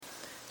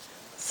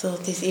So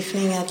this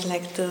evening I'd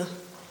like to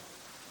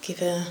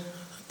give a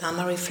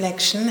Dharma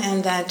reflection,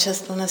 and I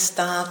just want to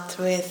start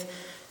with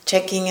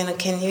checking,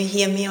 can you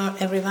hear me,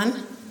 everyone?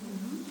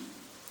 Mm-hmm.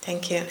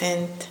 Thank you.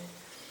 And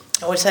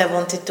also I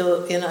wanted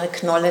to,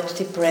 acknowledge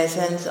the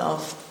presence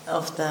of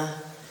the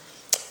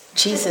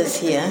Jesus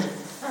here,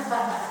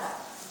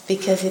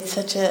 because it's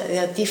such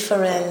a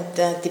different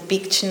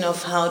depiction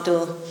of how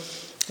to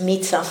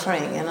meet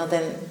suffering,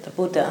 than the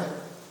Buddha.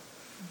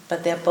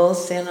 But they're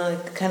both,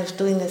 kind of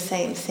doing the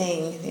same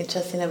thing, it's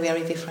just in a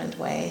very different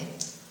way.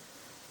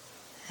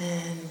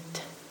 And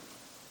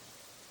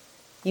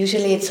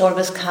usually it's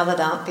always covered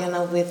up,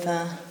 with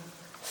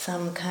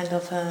some kind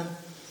of a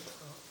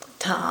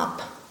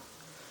tarp.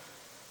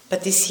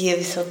 But this year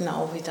we thought,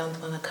 no, we don't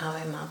want to cover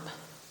him up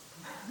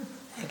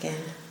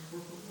again.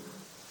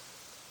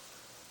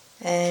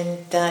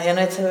 And,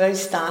 it's a very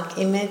stark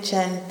image,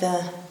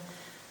 and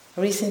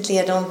recently,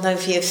 I don't know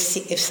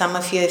if some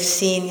of you have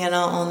seen,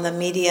 on the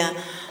media,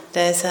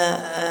 there's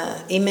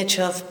a image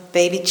of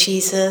baby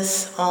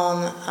Jesus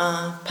on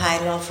a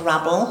pile of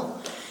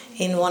rubble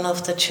in one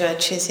of the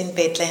churches in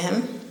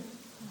Bethlehem.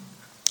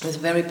 It's a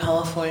very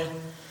powerful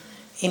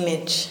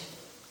image.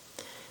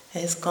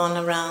 It's gone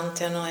around,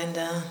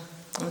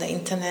 on the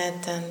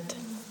internet,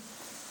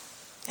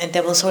 and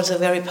there was also a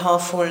very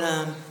powerful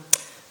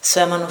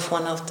sermon of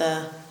one of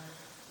the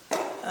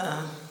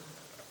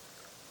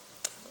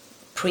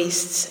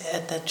priests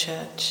at that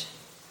church.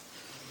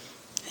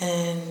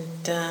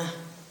 And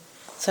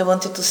so I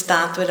wanted to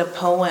start with a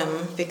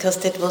poem, because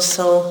that was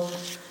so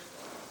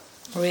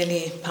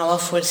really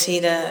powerful. See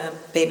the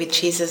baby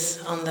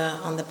Jesus on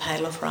the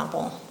pile of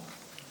rubble.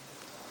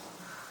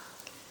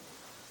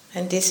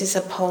 And this is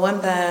a poem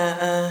by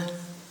a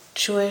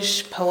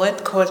Jewish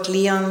poet called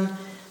Leon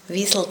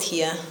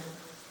Wieseltier,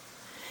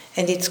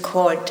 and it's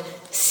called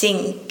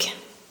Sink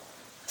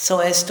so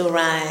as to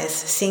rise.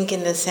 Sink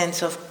in the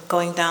sense of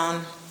going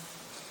down,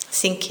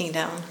 sinking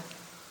down.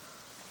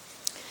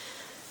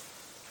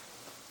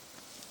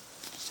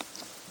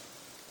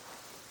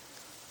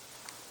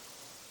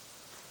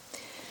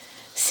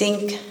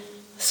 Sink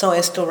so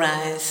as to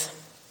rise.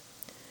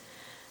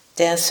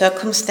 There are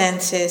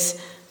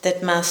circumstances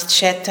that must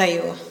shatter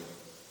you.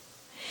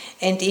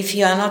 And if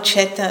you are not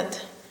shattered,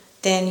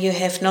 then you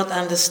have not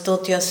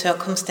understood your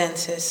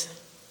circumstances.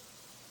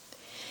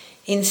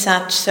 In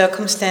such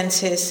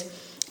circumstances,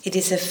 it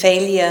is a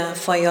failure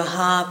for your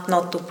heart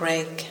not to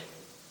break.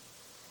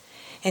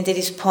 And it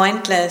is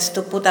pointless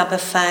to put up a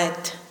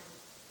fight,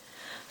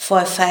 for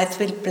a fight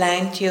will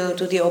blind you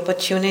to the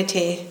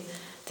opportunity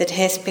that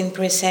has been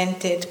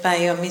presented by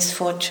your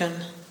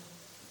misfortune.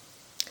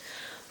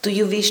 Do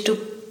you wish to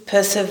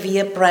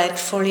persevere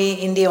brightfully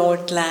in the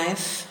old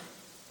life?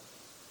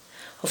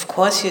 Of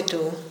course you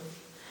do.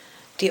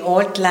 The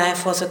old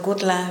life was a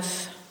good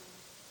life.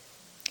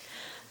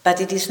 But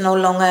it is no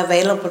longer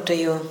available to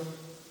you.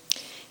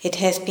 It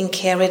has been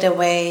carried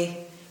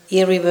away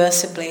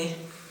irreversibly.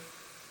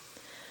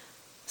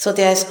 So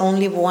there is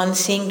only one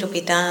thing to be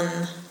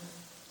done.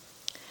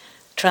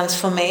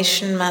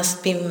 Transformation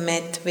must be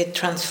met with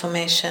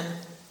transformation.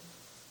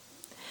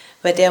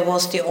 Where there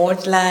was the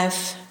old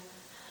life,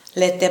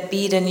 let there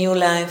be the new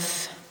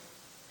life.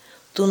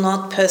 Do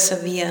not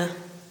persevere.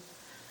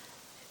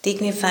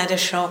 Dignify the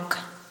shock.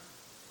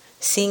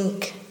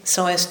 Sink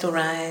so as to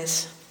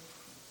rise.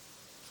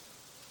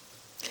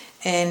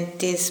 And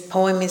this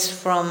poem is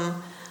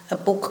from a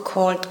book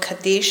called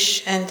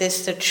Kaddish, and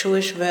it's the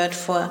Jewish word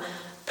for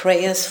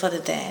prayers for the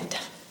dead.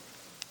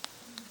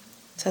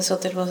 So I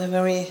thought it was a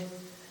very,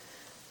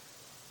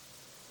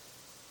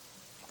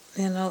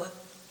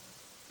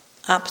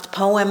 apt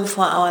poem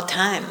for our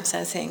times,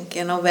 I think.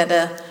 Where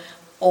the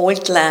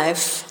old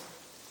life,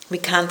 we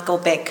can't go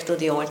back to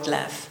the old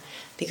life.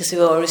 Because we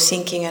were always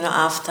thinking,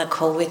 after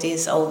COVID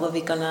is over,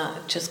 we're going to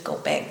just go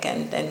back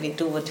and we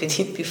do what we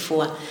did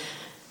before.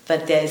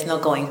 But there is no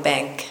going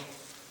back.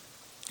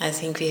 I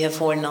think we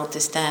have all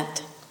noticed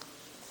that.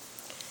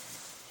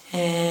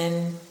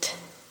 And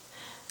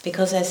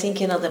because I think,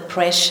 the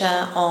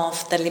pressure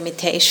of the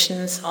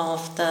limitations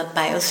of the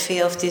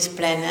biosphere of this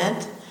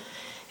planet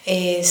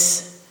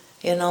is,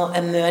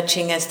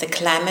 emerging as the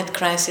climate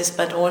crisis,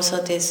 but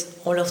also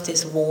all of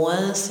these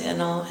wars,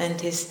 and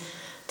these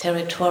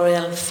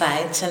territorial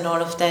fights, and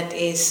all of that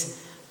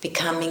is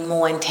becoming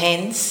more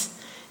intense.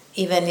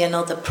 Even,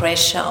 the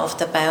pressure of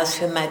the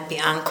biosphere might be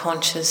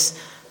unconscious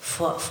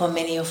for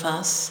many of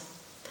us.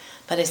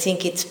 But I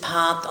think it's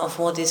part of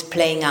what is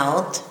playing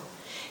out.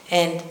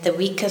 And the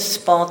weakest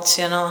spots,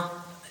 are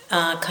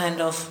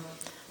kind of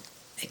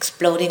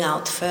exploding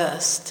out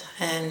first.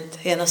 And,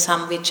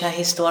 some which are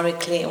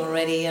historically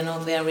already,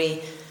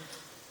 very,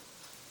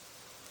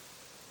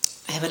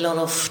 have a lot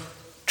of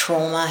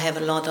trauma, have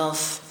a lot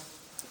of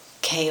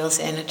chaos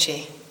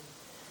energy.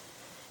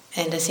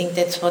 And I think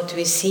that's what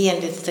we see,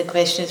 and it's the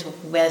question is,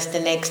 where's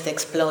the next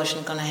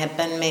explosion going to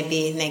happen?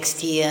 Maybe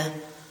next year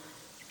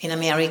in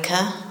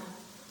America?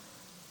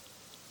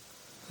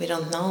 We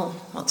don't know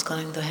what's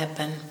going to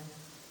happen.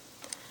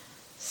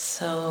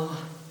 So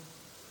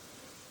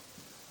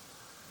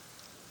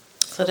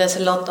So there's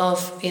a lot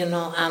of,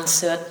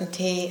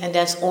 uncertainty, and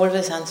there's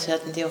always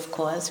uncertainty, of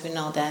course, we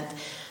know that.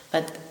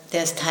 But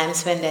there's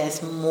times when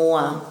there's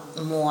more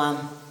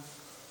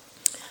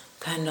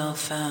kind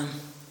of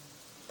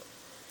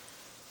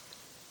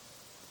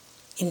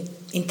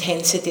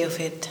intensity of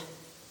it.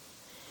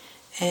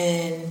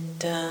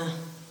 And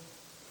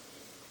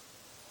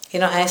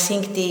I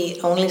think the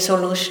only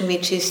solution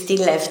which is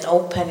still left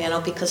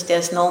open, because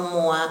there's no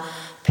more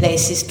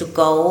places to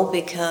go,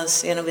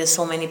 because we're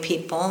so many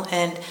people,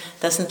 and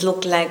doesn't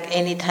look like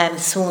anytime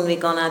soon we're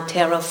gonna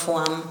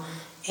terraform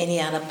any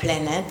other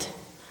planet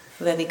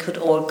where we could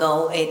all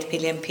go, 8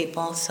 billion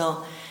people.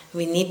 So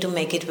we need to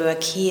make it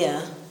work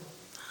here.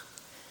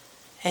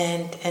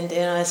 And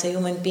as a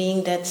human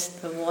being, that's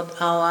what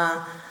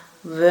our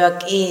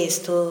work is,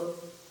 to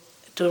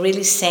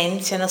really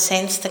sense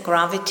the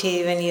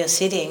gravity when you're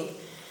sitting.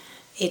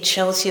 It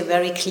shows you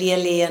very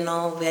clearly,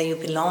 where you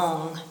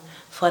belong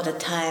for the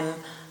time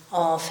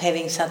of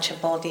having such a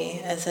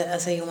body as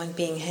a human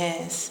being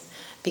has,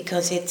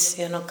 because it's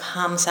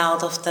comes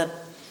out of the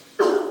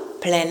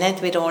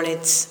planet with all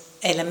its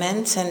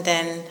elements, and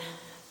then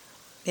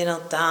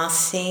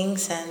does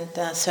things, and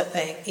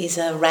is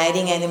a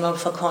riding animal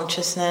for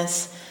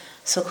consciousness.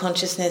 So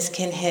consciousness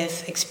can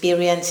have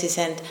experiences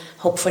and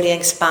hopefully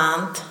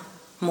expand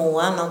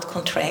more, not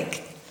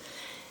contract.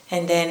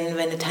 And then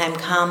when the time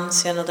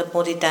comes, the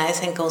body dies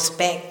and goes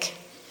back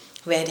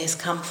where it has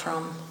come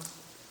from.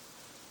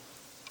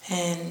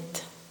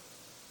 And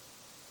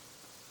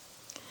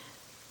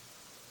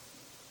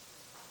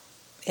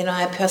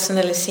I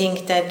personally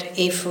think that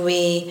if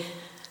we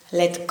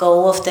let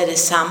go of that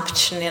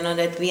assumption,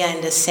 that we are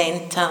in the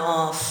center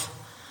of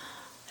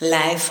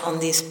life on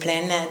this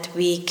planet,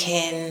 we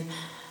can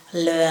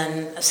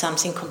learn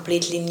something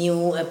completely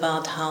new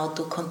about how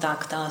to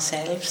conduct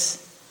ourselves.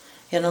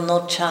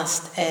 Not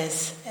just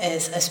as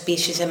a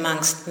species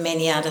amongst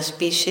many other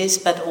species,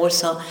 but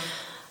also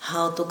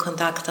how to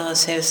conduct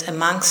ourselves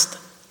amongst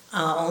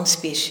our own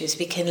species.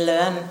 We can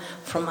learn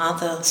from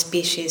other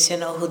species,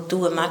 who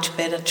do a much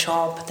better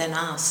job than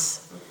us.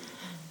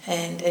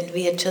 And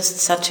we are just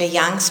such a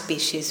young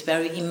species,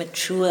 very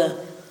immature.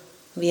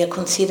 We are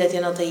considered,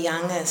 the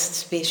youngest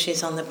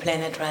species on the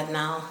planet right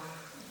now.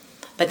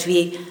 But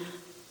we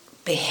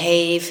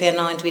behave,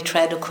 and we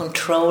try to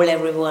control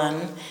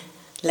everyone,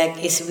 like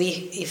if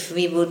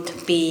we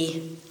would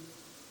be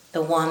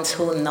the ones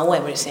who know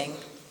everything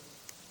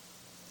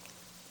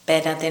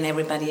better than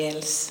everybody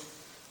else.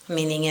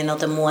 Meaning,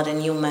 the more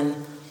than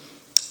human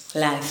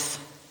life,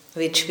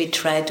 which we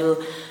try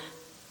to,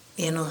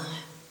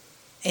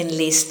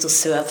 enlist to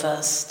serve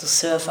us, to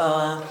serve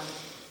our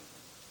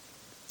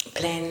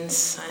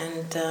plans,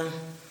 and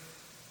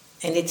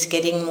it's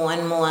getting more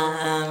and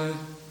more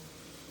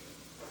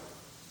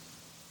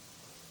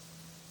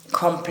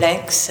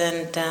complex,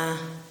 and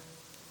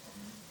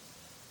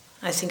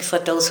I think for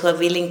those who are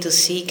willing to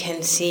see,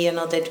 can see,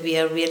 that we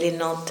are really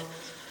not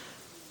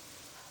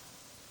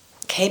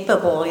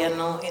capable,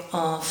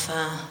 of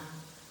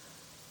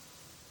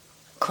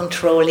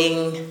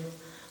controlling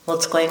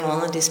what's going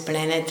on this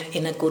planet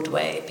in a good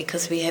way,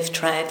 because we have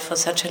tried for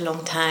such a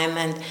long time,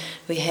 and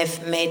we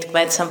have made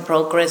quite some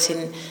progress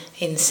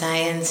in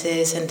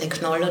sciences and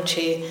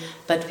technology,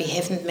 but we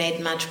haven't made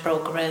much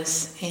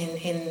progress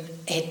in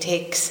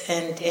ethics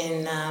and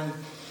in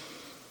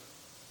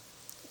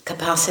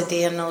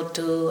capacity,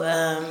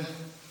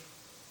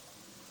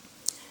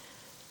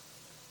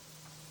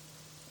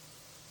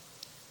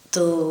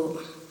 to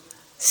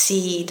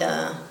see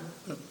the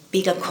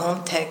bigger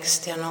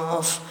context,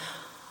 of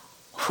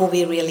who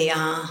we really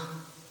are.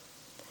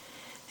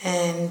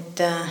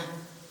 And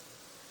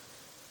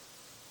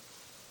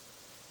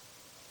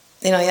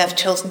I have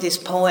chosen this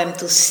poem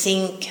to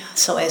sink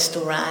so as to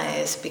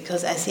rise,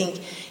 because I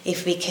think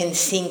if we can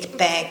sink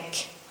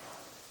back,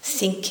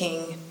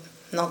 thinking,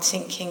 not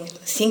thinking,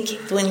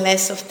 doing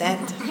less of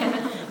that,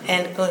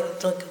 and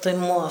doing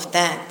more of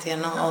that,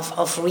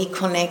 of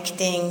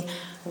reconnecting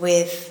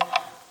with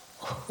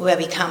where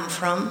we come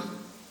from.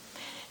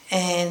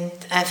 And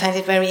I find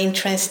it very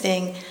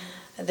interesting,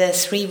 the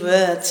 3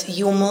 words,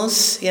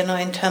 humus,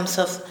 in terms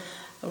of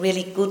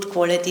really good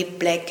quality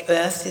black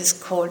earth is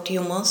called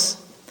humus,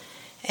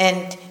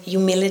 and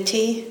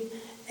humility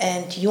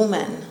and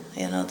human,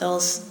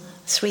 those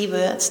 3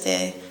 words,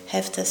 they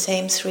have the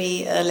same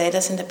 3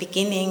 letters in the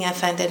beginning. I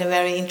find that a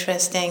very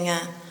interesting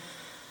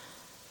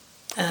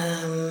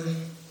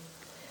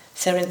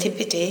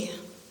serendipity.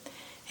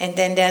 And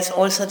then there's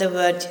also the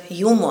word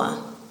humor,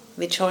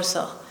 which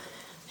also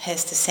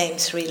has the same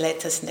 3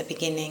 letters in the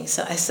beginning.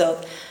 So I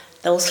thought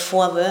those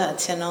 4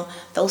 words,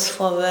 those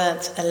 4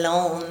 words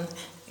alone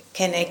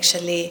can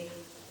actually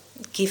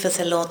give us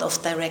a lot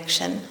of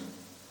direction.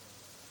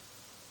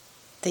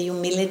 The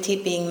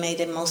humility being made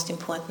the most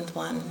important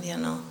one,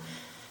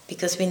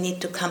 because we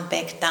need to come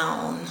back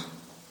down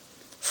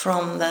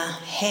from the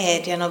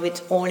head,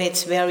 with all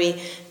its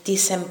very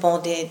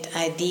disembodied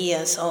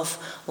ideas of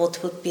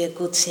what would be a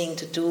good thing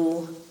to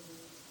do.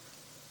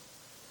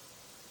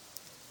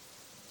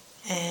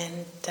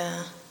 And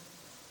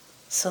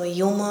so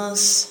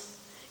humus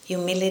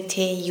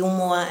humility,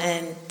 humor,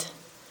 and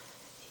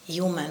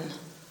human.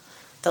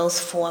 Those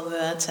 4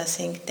 words, I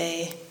think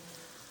they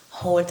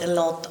hold a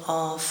lot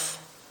of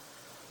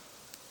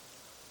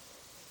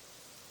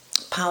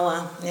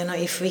power,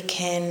 if we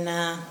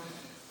can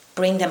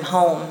bring them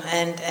home.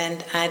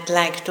 And I'd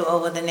like to,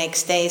 over the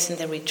next days in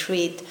the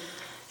retreat,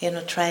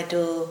 try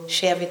to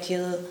share with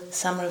you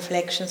some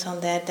reflections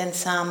on that and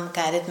some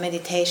guided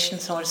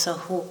meditations also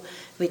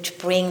which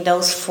bring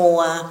those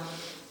 4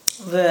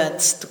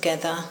 words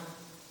together.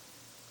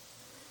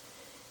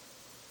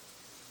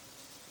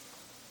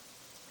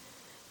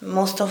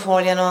 Most of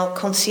all,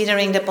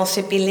 considering the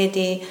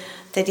possibility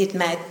that it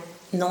might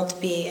not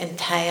be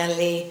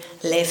entirely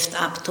left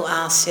up to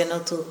us,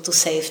 to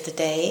save the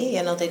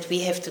day, that we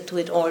have to do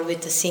it all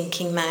with the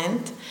thinking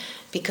mind,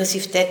 because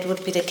if that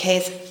would be the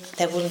case,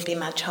 there wouldn't be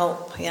much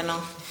hope, I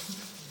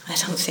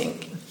don't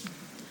think.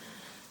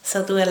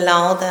 So to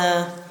allow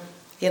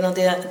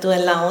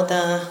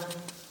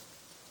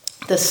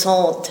the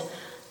thought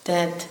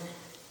that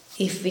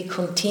if we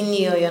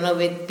continue,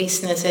 with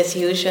business as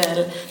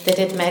usual, that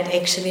it might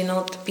actually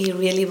not be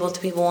really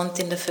what we want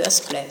in the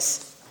first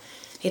place.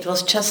 It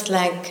was just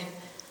like,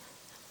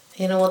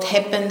 what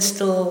happens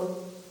to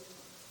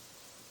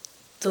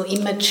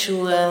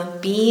immature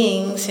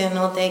beings,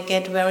 they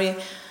get very,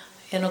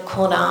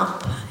 caught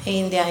up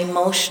in their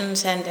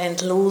emotions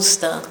and lose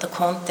the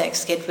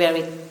context, get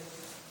very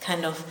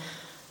kind of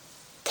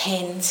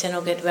tense,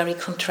 get very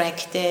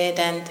contracted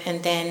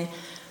and then,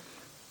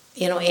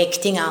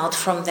 acting out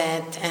from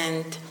that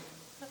and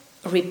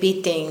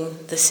repeating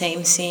the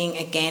same thing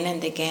again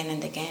and again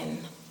and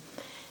again.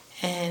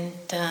 And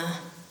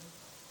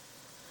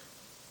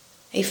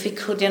if we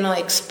could,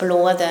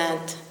 explore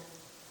that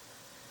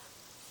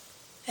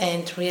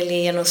and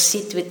really,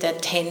 sit with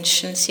that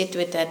tension, sit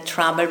with that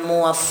trouble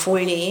more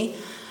fully,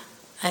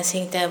 I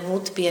think there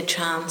would be a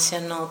chance,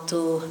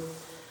 to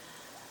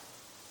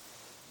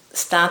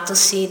start to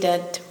see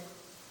that,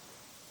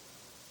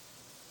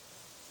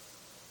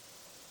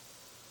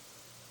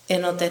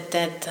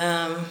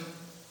 that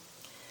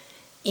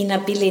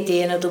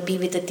inability, to be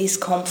with the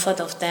discomfort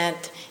of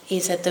that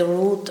is at the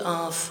root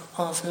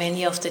of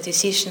many of the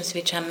decisions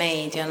which are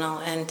made,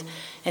 and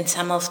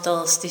some of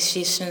those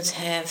decisions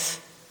have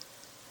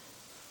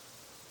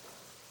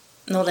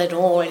not at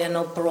all,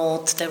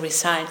 brought the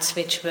results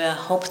which were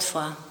hoped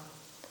for,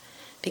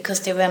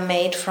 because they were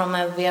made from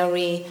a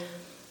very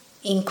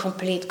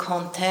incomplete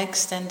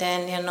context, and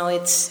then,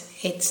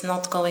 it's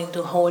not going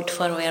to hold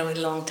for a very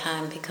long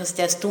time, because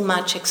there's too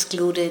much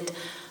excluded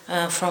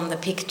from the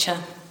picture.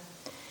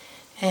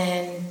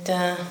 And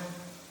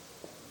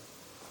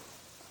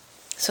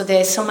so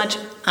there is so much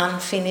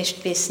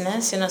unfinished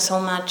business,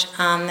 so much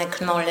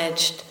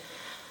unacknowledged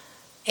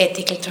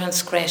ethical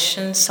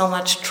transgression, so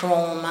much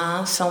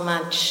trauma, so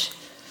much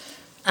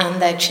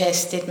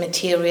undigested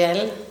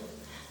material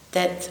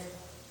that,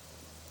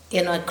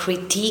 a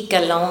critique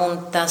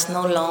alone does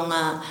no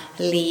longer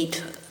lead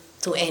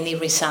to any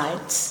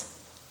results.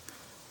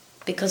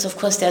 Because of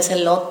course there's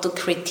a lot to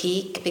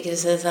critique,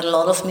 because there's a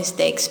lot of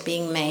mistakes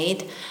being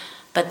made,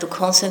 but to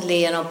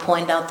constantly,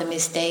 point out the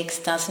mistakes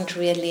doesn't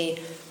really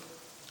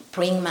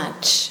bring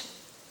much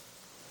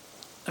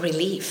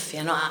relief,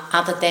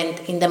 other than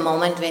in the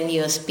moment when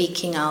you're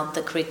speaking out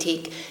the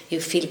critique,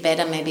 you feel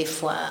better maybe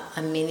for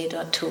a minute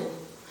or 2.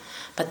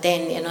 But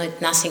then,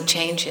 nothing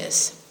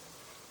changes.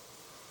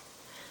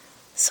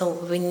 So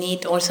we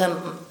need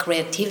also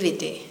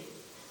creativity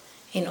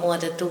in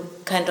order to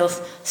kind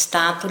of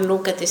start to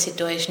look at the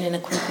situation in a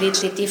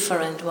completely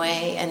different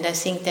way. And I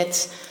think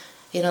that's,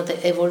 the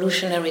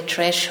evolutionary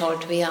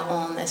threshold we are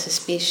on as a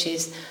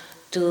species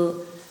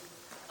to,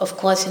 of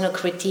course,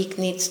 critique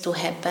needs to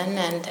happen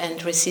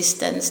and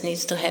resistance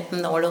needs to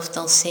happen, all of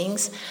those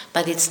things,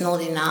 but it's not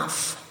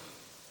enough.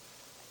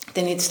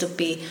 There needs to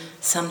be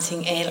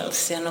something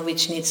else,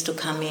 which needs to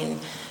come in,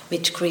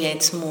 which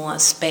creates more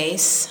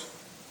space.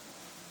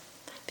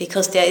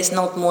 Because there is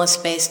not more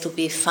space to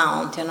be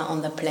found,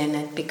 on the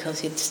planet,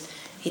 because it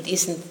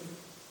is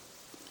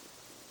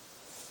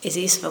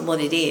what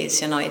it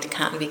is,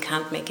 we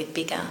can't make it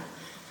bigger.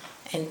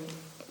 And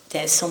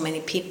there's so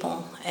many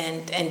people,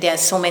 and there are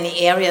so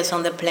many areas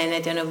on the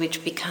planet,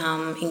 which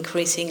become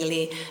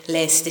increasingly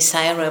less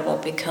desirable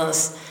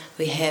because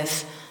we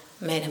have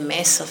made a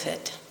mess of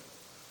it.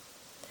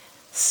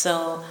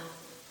 So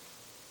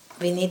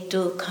we need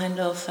to kind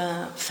of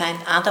find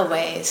other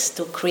ways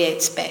to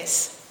create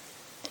space.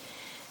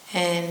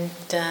 And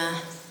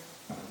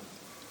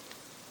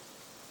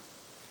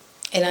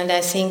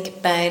I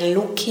think by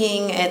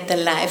looking at the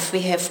life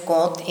we have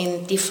got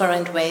in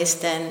different ways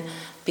than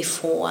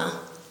before,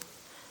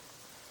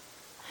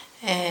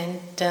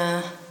 and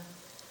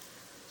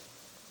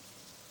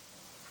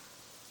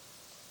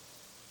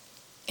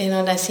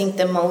I think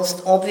the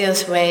most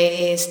obvious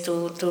way is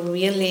to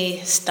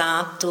really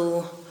start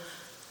to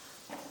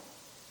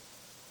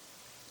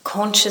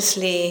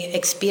consciously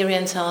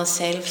experience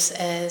ourselves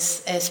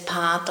as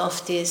part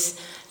of this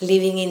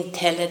living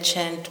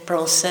intelligent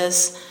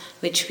process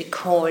which we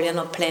call,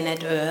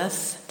 planet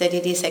Earth, that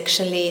it is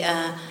actually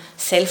a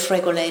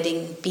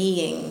self-regulating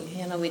being,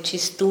 which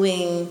is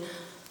doing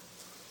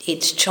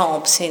its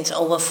job since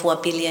over 4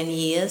 billion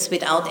years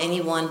without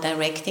anyone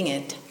directing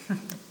it.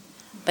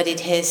 But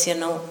it has,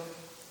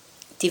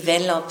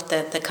 developed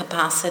the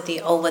capacity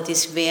over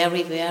this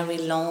very, very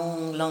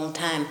long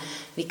time.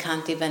 We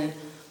can't even,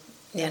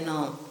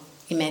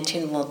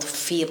 imagine what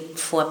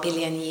 4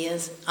 billion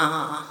years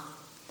are.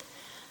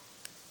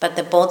 But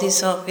the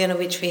bodies of,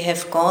 which we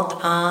have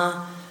got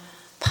are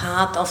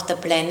part of the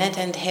planet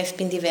and have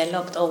been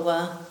developed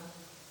over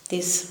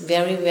this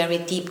very, very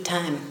deep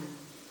time.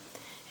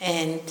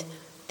 And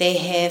they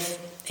have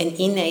an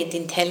innate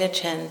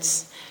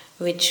intelligence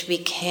which we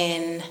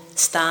can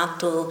start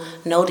to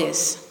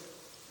notice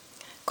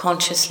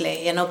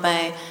consciously,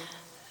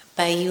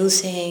 by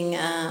using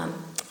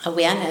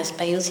awareness,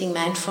 by using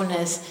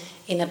mindfulness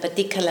in a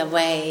particular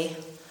way.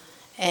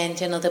 And,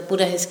 the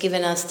Buddha has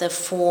given us the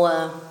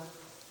 4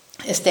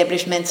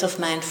 establishments of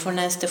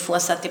mindfulness, the 4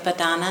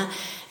 Satipatthana,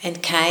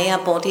 and Kaya,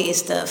 body,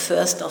 is the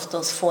first of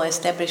those 4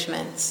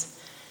 establishments.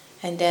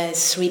 And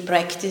there's 3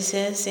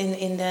 practices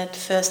in that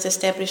first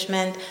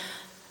establishment.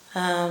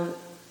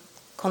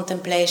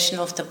 Contemplation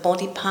of the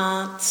body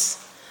parts,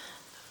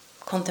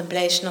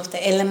 contemplation of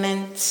the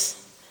elements,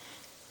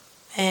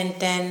 and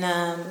then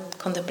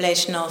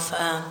contemplation of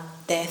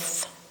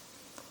death.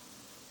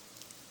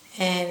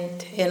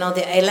 And,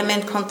 the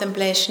element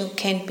contemplation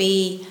can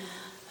be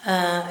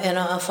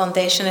a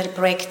foundational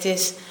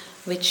practice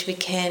which we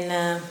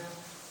can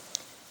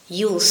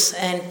use,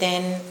 and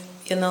then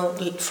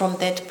from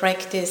that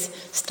practice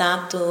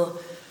start to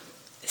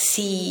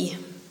see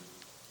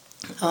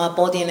our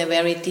body in a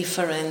very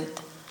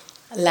different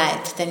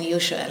light than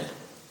usual.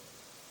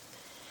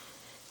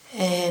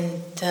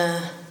 And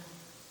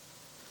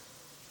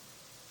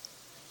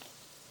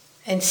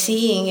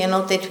seeing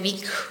that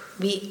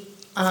we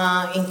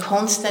are in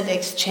constant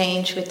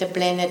exchange with the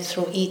planet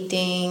through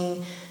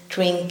eating,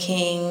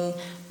 drinking,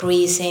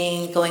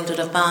 breathing, going to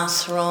the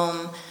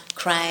bathroom,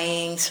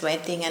 crying,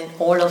 sweating, and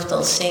all of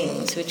those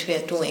things which we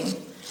are doing.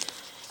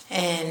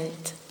 And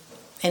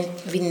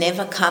we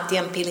never cut the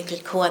umbilical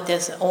cord.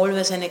 There's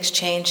always an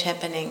exchange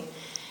happening.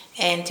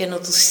 And, to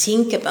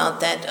think about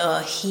that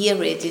or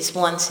hear it is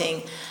one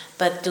thing,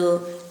 but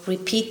to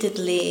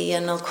repeatedly,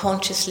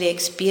 consciously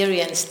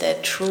experience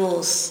that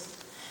truth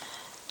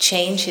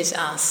changes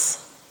us.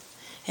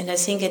 And I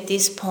think at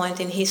this point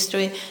in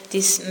history,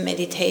 this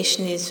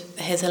meditation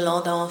has a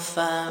lot of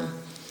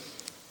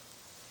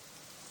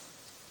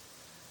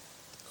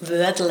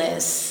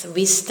wordless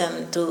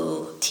wisdom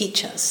to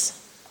teach us.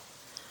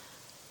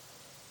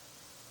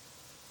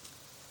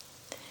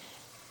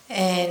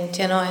 And,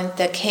 and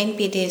there can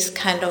be this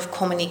kind of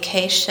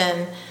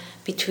communication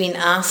between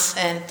us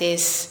and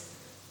this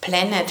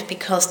planet,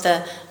 because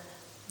the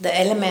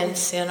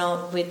elements,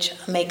 which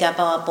make up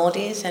our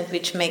bodies and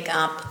which make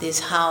up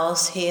this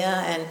house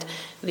here and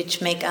which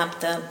make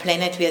up the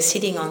planet we are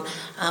sitting on,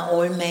 are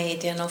all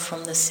made,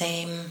 from the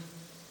same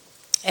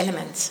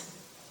elements.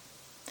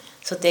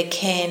 So they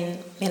can,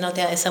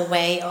 there is a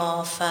way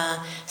of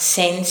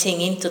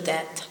sensing into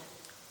that,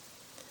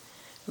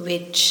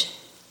 which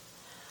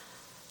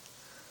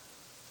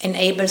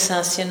enables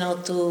us,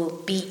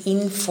 to be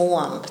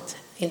informed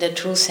in the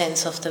true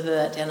sense of the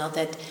word,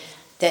 that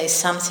there is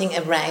something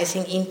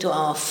arising into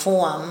our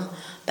form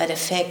by the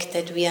fact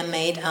that we are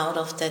made out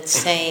of that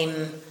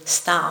same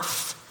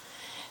stuff,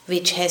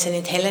 which has an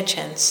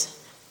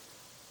intelligence.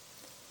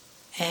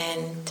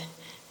 And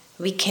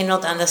we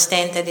cannot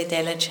understand that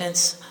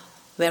intelligence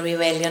very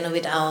well,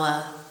 with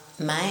our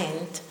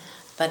mind,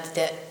 but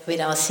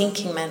with our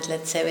thinking mind,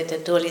 let's say, with the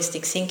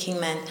dualistic thinking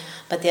mind.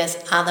 But there's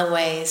other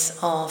ways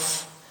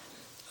of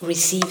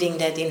receiving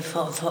that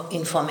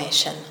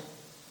information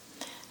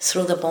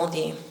through the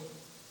body.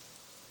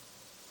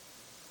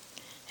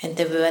 And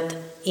the word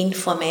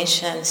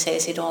information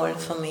says it all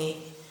for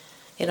me.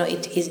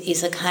 It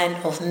is a kind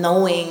of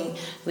knowing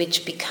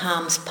which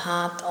becomes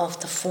part of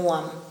the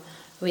form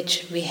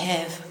which we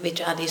have, which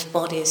are these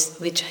bodies,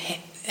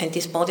 and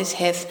these bodies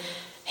have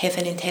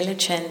an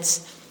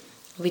intelligence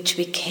which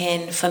we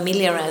can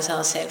familiarize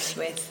ourselves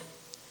with.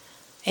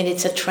 And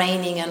it's a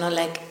training,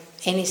 like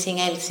anything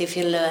else. If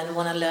you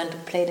want to learn to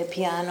play the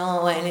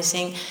piano or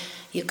anything,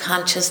 you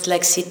can't just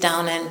sit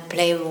down and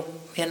play,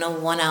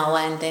 1 hour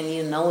and then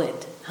you know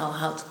it,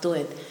 how to do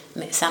it.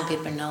 Some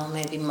people know,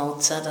 maybe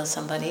Mozart or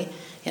somebody,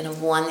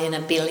 1 in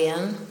a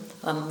billion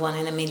or 1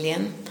 in a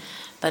million.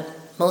 But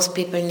most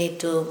people need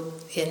to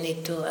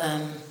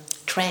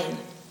train,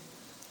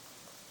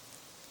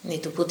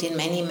 need to put in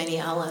many, many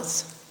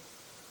hours.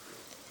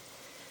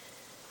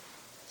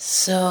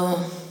 So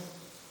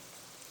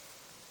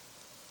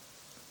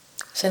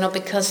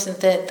because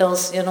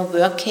those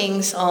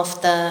workings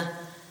of the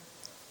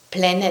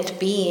planet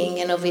being,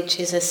 which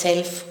is a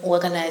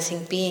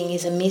self-organizing being,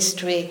 is a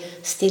mystery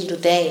still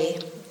today,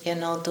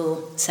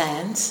 to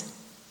science.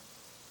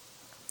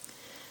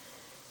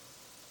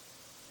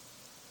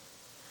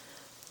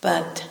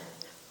 But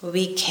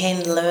we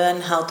can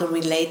learn how to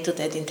relate to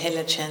that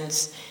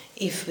intelligence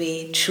if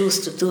we choose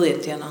to do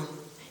it,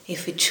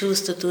 If we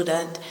choose to do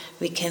that,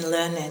 we can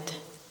learn it.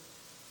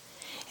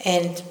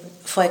 And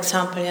for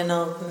example,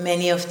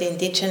 many of the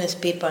indigenous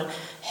people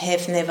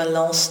have never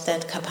lost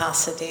that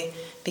capacity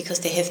because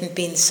they haven't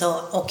been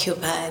so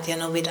occupied,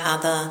 with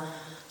other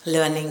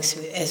learnings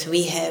as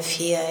we have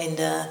here in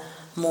the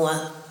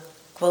more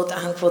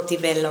quote-unquote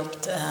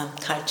developed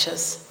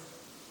cultures.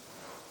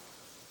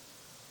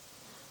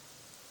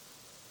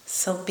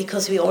 So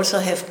because we also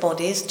have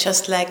bodies,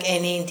 just like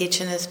any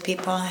indigenous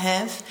people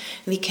have,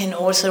 we can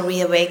also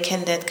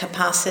reawaken that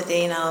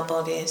capacity in our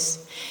bodies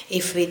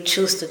if we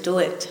choose to do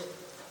it.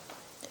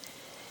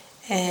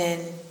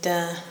 And,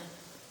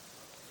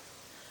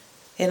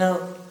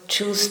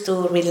 choose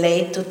to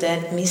relate to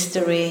that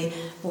mystery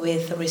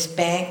with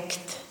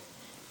respect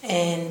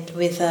and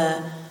with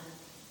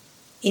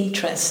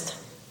interest.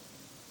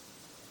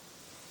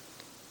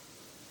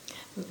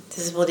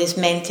 This is what is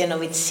meant,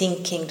 with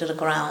sinking to the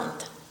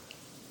ground.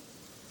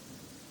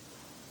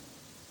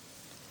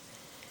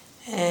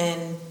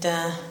 And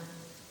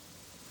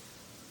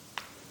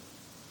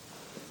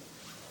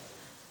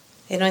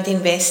and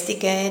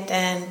investigate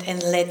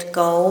and let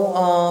go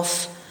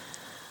of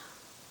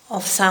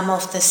some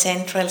of the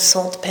central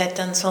thought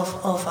patterns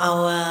of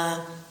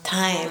our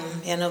time,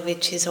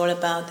 which is all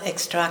about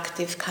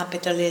extractive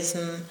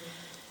capitalism,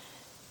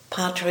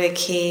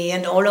 patriarchy,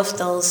 and all of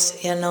those,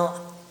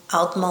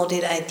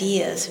 outmoded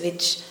ideas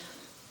which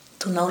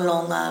do no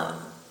longer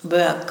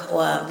work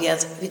or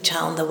which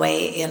are on the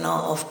way,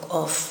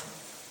 of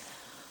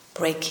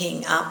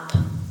breaking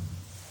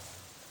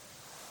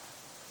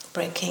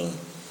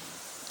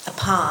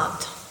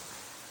apart.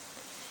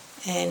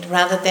 And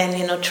rather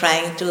than,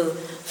 trying to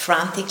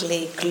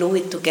frantically glue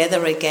it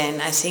together again,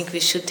 I think we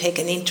should take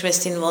an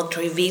interest in what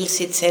reveals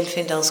itself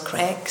in those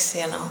cracks,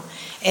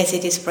 as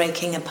it is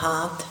breaking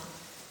apart.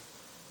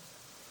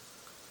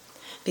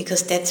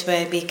 Because that's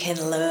where we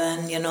can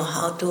learn,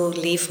 how to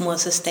live more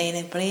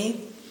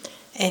sustainably.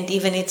 And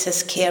even it's a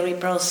scary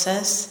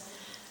process,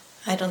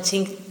 I don't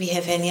think we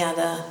have any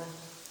other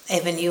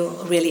avenue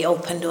really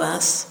open to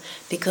us.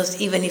 Because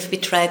even if we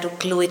try to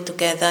glue it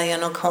together,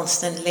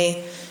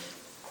 constantly,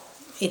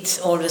 it's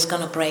always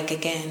going to break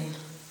again.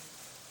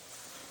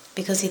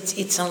 Because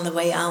it's on the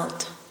way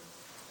out.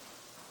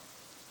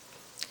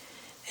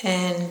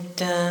 And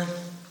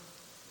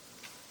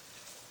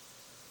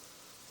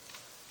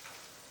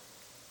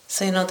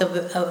so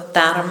the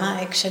Dharma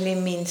actually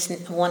means,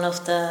 one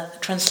of the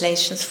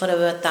translations for the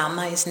word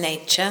Dharma is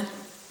nature,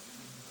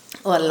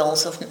 or law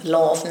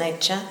of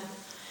nature.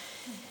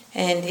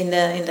 And in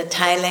the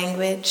Thai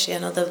language,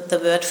 the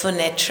word for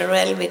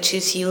natural, which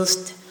is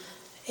used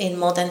in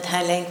modern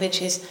Thai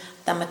language, is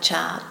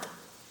Dhammachat.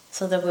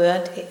 So the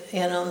word,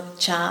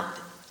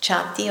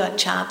 chati or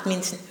chat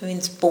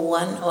means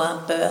born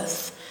or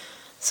birth.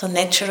 So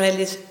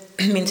natural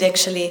means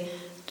actually,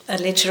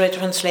 literally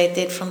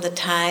translated from the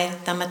Thai,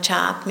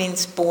 Dhammachat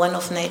means born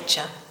of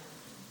nature.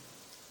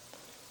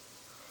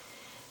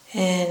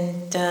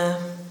 And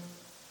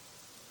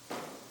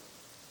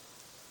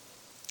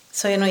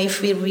so,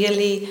 if we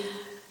really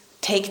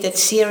take that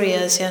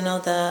serious,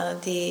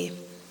 the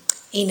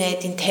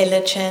innate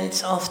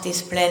intelligence of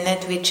this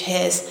planet, which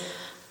has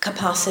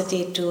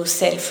capacity to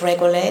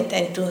self-regulate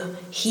and to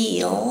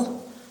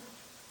heal,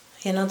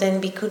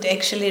 then we could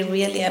actually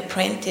really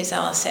apprentice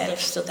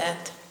ourselves to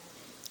that,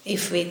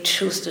 if we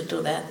choose to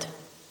do that.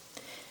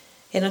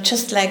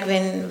 Just like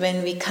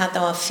when we cut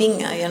our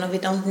finger, we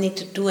don't need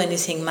to do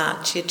anything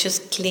much. You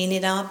just clean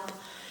it up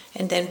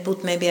and then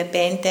put maybe a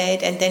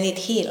Band-Aid and then it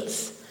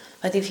heals.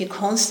 But if you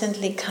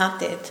constantly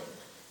cut it,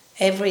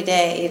 every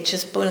day you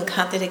just pull and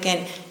cut it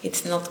again,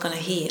 it's not going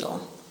to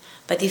heal.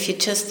 But if you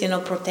just,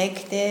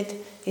 protect it,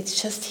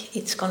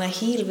 it's going to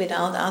heal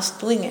without us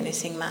doing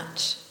anything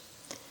much.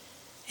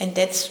 And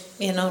that's,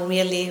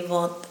 really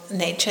what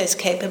nature is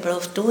capable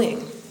of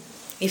doing,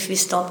 if we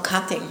stop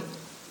cutting.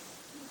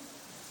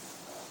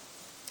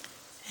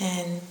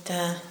 And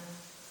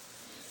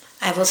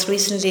I was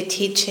recently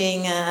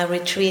teaching a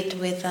retreat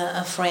with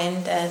a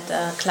friend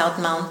at Cloud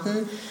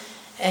Mountain,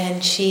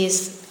 and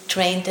she's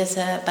trained as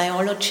a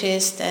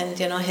biologist and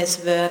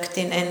has worked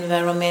in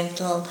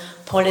environmental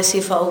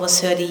policy for over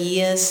 30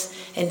 years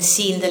and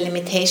seen the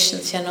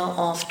limitations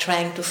of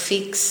trying to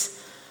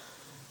fix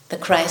the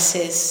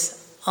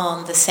crisis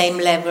on the same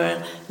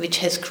level which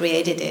has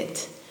created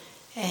it.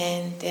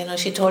 And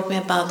she told me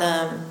about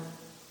a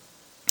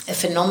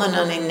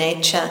phenomenon in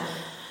nature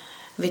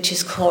which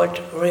is called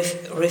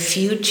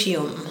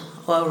refugium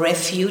or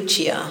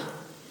refugia.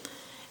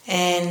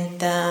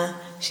 And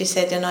she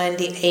said, in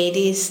the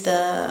 80s,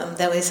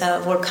 there was a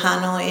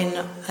volcano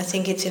I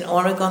think it's in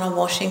Oregon or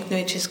Washington,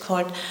 which is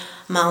called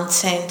Mount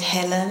St.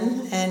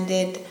 Helen, and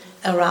it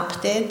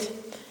erupted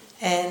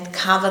and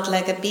covered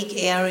like a big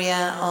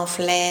area of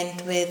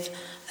land with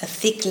a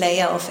thick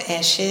layer of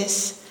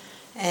ashes.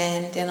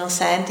 And,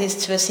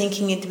 scientists were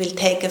thinking it will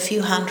take a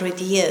few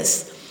hundred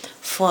years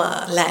for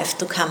life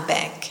to come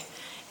back,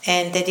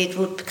 and that it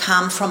would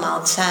come from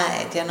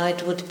outside.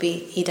 It would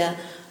be either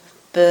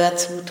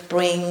birds would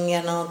bring,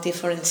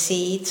 different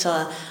seeds,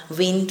 or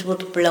wind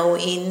would blow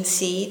in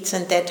seeds,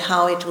 and that's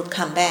how it would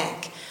come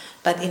back.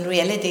 But in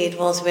reality, it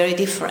was very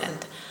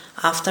different.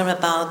 After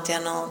about,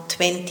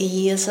 20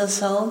 years or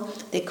so,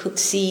 they could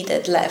see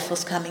that life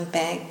was coming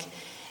back,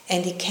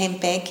 and it came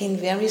back in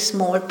very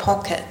small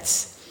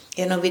pockets,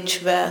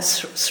 which were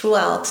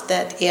throughout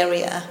that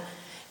area,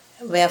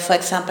 where, for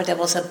example, there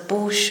was a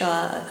bush or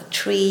a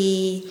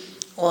tree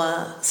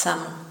or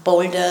some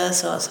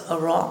boulders or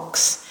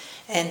rocks,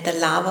 and the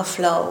lava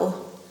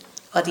flow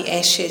or the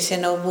ashes,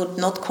 would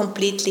not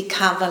completely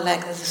cover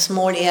like the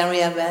small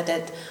area where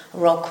that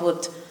rock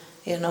would,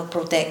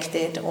 protect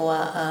it, or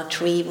a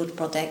tree would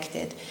protect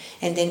it.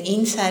 And then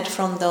inside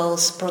from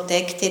those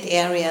protected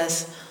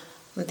areas,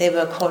 they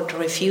were called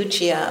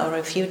refugia or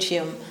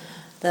refugium,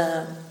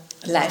 the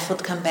life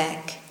would come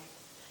back.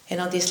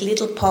 These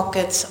little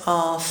pockets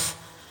of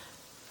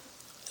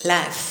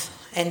life.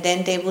 And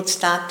then they would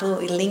start to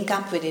link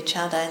up with each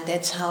other, and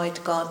that's how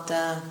it got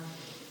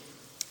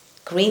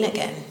green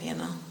again,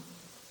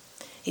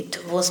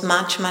 It was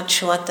much, much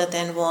shorter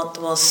than what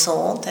was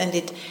thought, and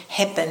it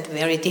happened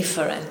very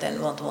different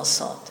than what was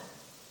thought.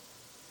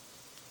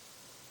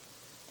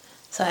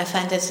 So I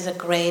find this is a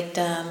great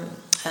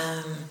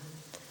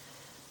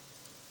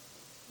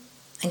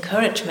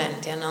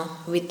encouragement,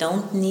 We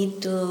don't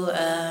need to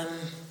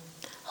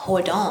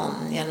hold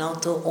on,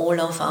 to all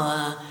of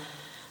our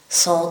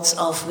thoughts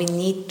of we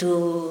need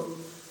to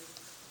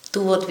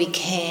do what we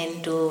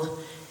can to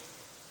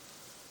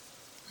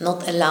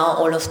not allow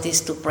all of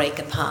this to break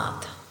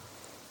apart.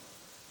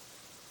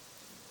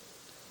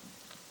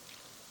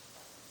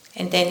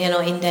 And then,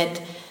 in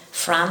that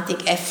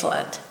frantic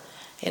effort,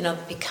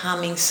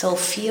 becoming so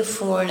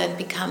fearful and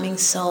becoming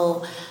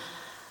so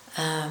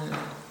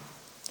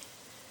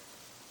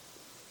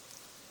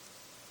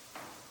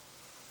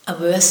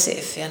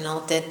aversive,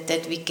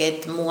 that we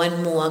get more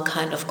and more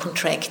kind of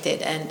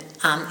contracted and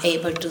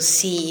unable to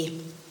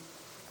see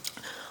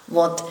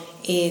what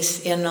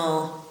is,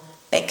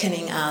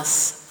 beckoning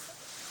us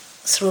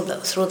through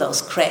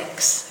those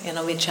cracks,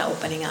 which are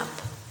opening up.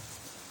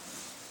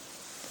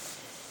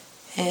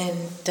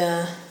 And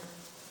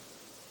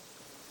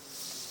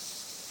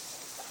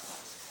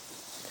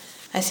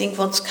I think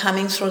what's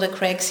coming through the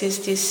cracks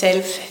is this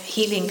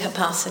self-healing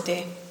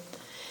capacity.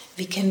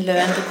 We can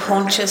learn to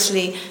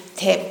consciously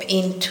tap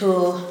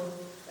into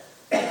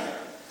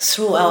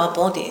through our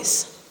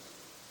bodies.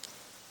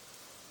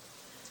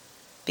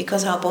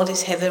 Because our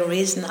bodies have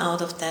arisen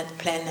out of that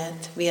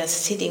planet we are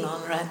sitting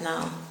on right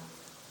now.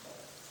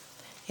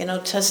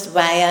 Just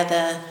via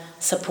the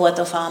support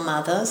of our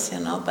mothers,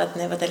 but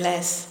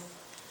nevertheless,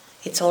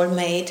 it's all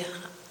made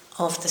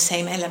of the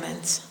same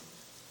elements.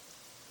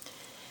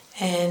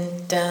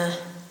 And,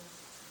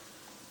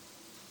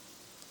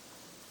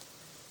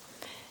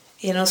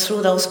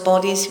 through those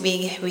bodies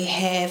we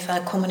have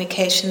a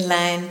communication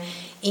line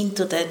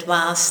into that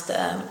vast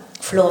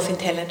flow of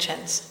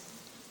intelligence.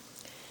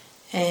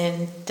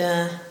 And,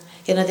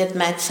 that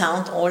might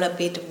sound all a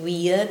bit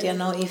weird,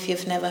 if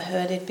you've never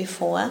heard it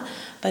before,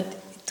 but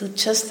to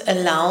just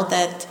allow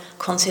that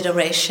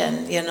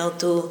consideration,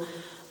 to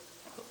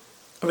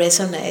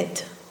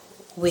resonate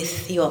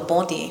with your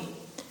body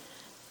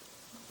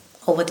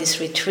over this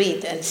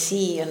retreat and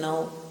see,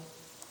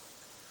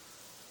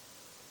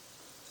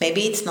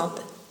 maybe it's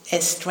not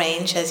as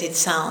strange as it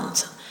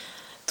sounds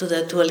to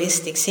the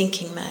dualistic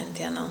thinking mind,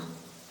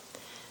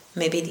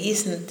 Maybe it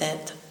isn't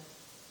that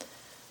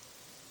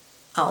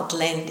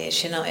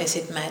outlandish, as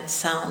it might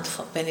sound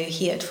when you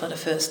hear it for the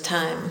first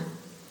time.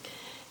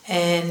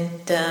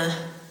 And,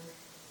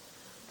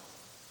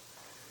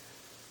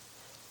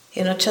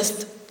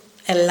 just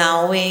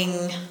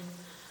allowing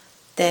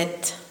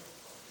that,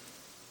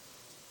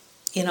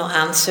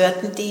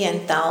 uncertainty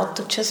and doubt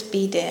to just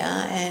be there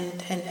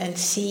and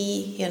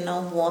see,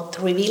 what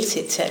reveals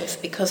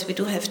itself, because we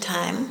do have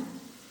time.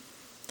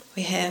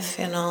 We have,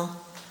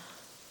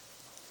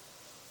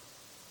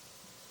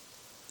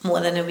 more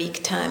than a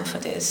week time for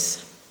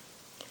this.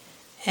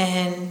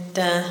 And,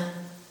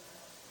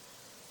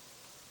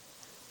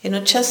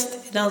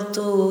 just,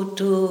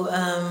 to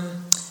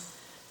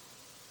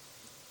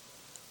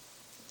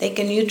take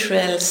a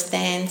neutral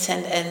stance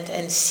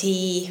and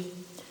see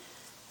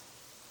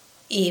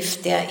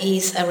if there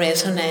is a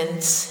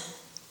resonance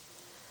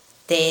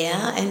there,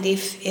 and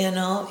if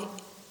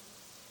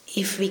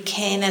we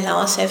can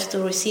allow ourselves to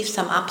receive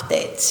some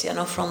updates,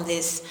 from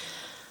this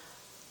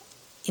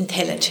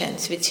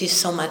intelligence, which is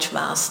so much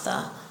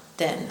vaster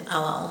than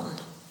our own.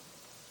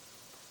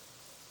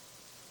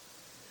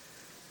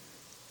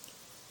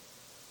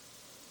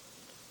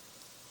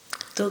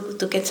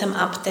 To get some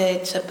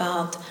updates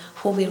about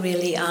who we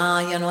really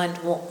are, and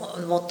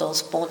what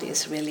those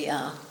bodies really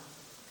are.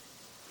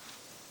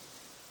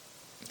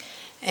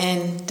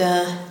 And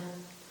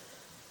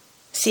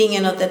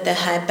seeing, that the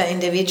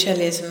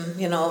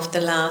hyper-individualism, of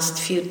the last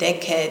few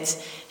decades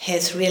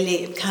has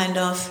really kind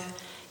of,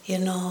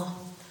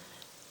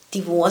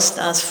 divorced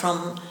us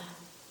from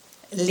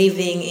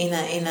living in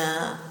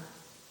a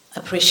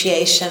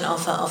appreciation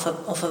of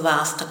a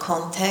vaster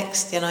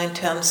context, in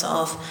terms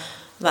of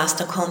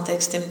vaster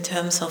context, in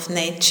terms of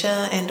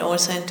nature, and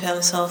also in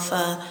terms of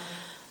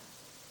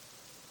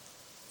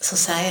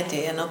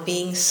society,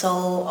 being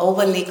so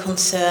overly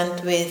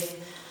concerned with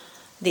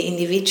the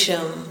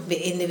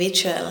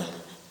individual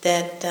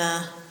that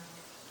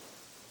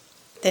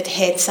that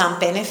had some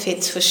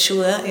benefits for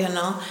sure,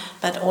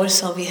 but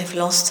also we have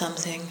lost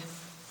something,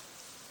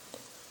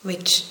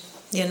 which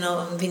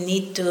we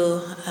need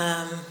to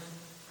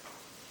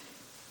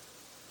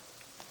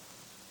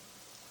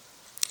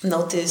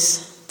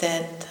notice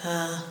that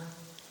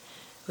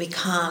we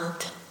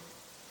can't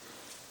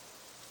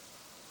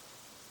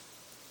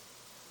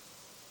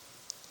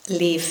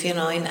live,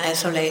 in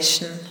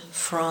isolation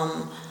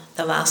from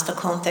the vaster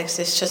context.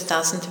 It just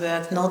doesn't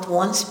work. Not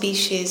one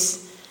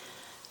species,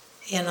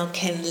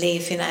 can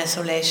live in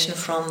isolation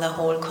from the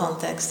whole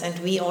context, and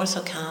we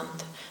also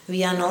can't.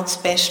 We are not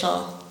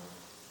special.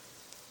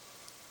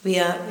 We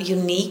are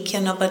unique,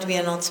 but we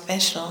are not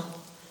special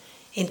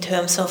in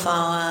terms of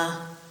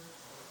our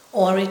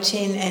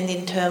origin and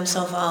in terms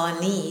of our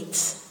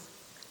needs.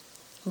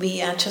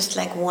 We are just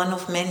like one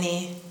of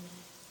many.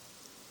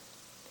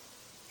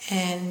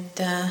 And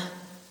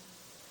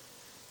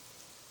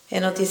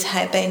this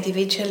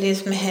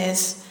hyper-individualism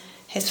has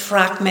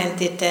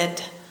fragmented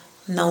that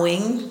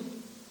knowing,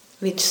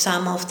 which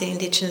some of the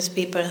indigenous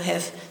people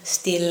have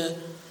still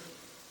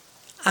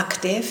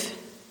active.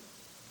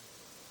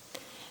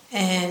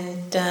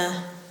 And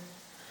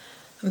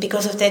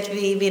because of that,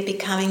 we are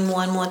becoming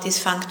more and more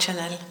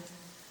dysfunctional,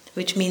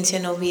 which means,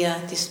 we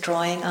are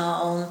destroying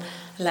our own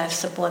life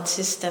support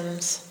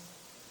systems.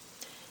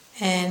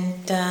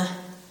 And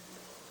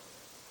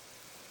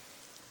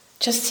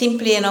just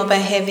simply, by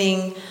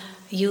having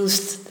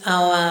used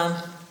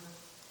our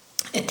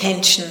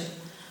attention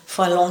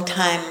for a long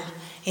time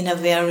in a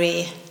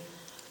very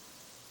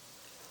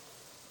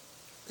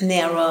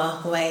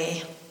narrow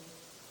way.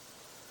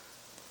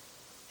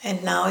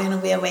 And now,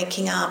 we are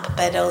waking up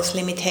by those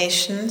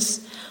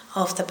limitations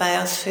of the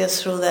biosphere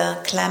through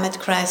the climate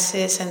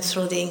crisis and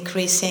through the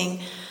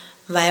increasing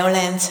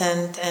violence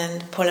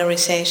and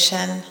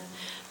polarization.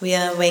 We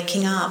are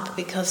waking up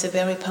because a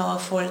very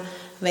powerful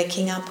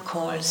waking up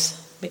calls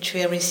which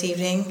we are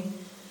receiving,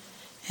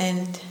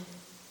 and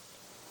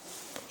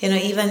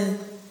even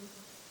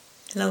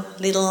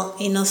little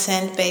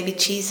innocent baby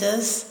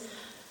Jesus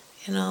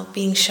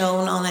being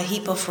shown on a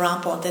heap of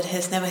rubble that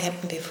has never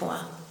happened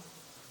before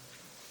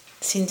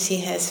since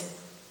he has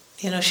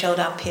showed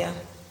up here.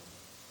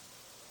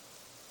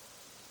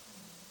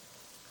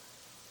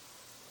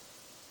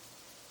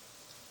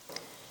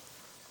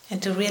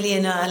 And to really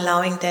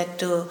allowing that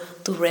to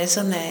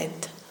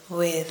resonate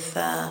with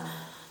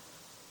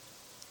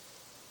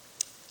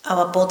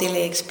our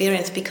bodily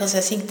experience, because I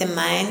think the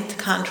mind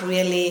can't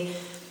really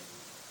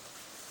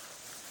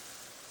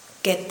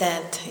get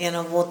that,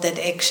 what that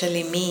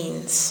actually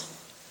means.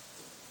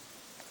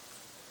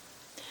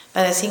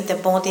 But I think the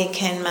body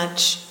can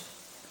much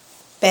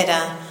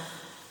better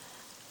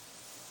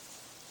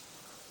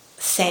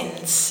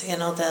sense,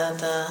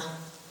 the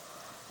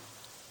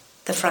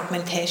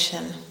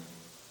fragmentation,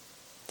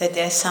 that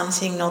there's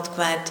something not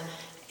quite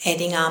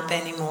adding up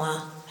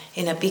anymore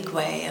in a big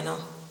way,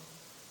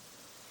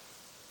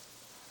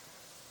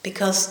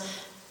 Because,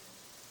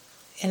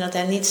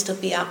 there needs to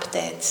be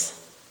updates.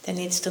 There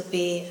needs to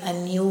be a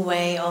new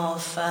way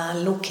of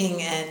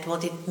looking at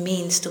what it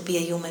means to be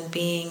a human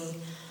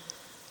being.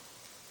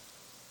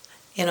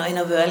 In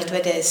a world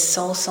where there's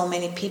so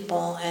many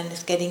people and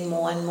it's getting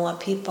more and more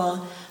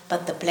people,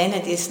 but the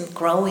planet isn't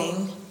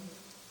growing.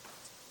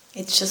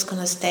 It's just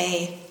going to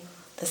stay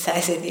the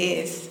size it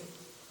is.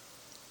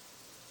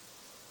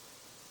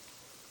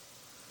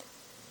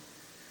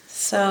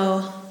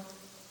 So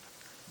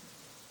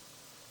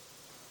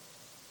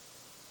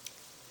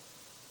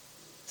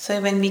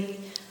when we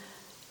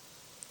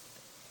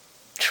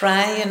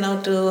try,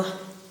 to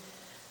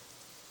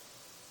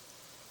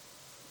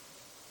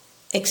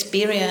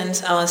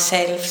experience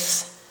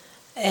ourselves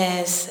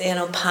as,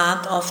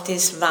 part of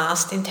this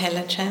vast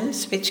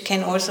intelligence, which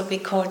can also be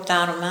called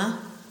Dharma,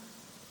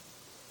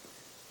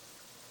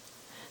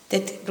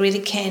 that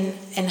really can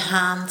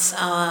enhance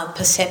our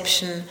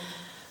perception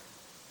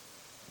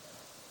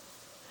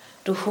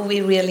to who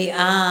we really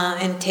are,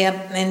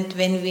 and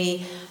when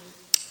we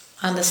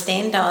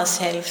understand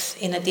ourselves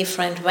in a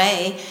different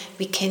way,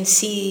 we can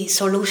see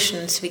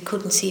solutions we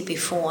couldn't see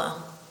before.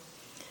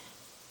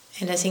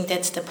 And I think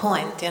that's the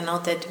point,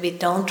 that we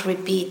don't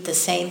repeat the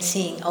same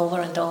thing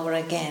over and over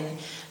again.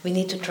 We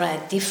need to try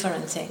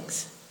different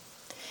things.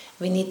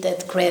 We need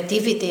that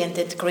creativity, and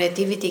that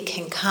creativity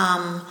can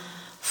come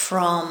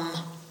from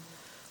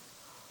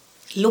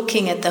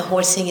looking at the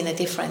whole thing in a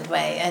different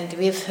way. And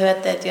we've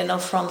heard that,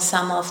 from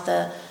some of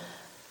the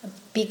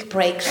big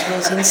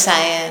breakthroughs in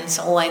science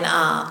or in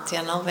art,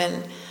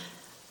 when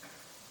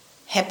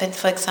happened,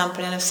 for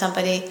example, if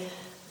somebody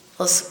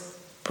was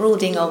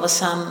brooding over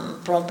some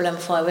problem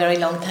for a very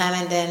long time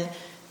and then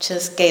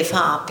just gave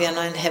up,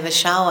 and have a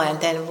shower, and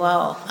then,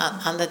 wow,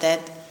 under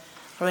that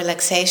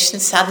relaxation,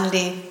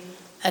 suddenly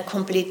a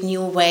complete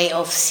new way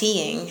of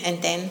seeing,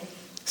 and then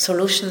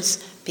solutions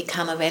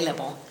become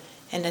available.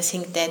 And I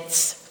think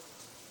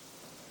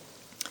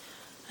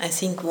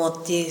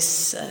what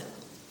this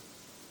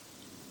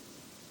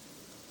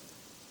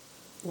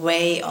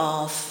way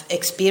of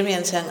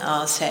experiencing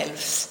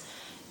ourselves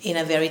in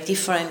a very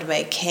different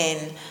way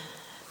can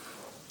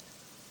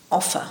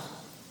offer.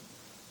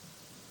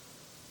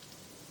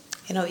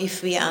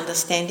 If we are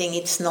understanding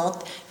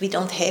we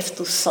don't have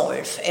to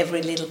solve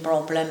every little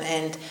problem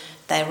and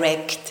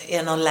direct,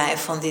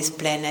 life on this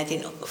planet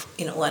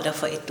in order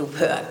for it to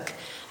work.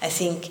 I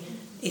think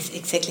it's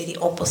exactly the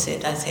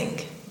opposite, I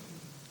think.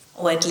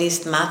 Or at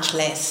least much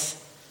less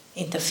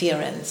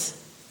interference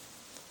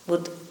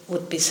would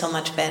be so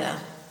much better.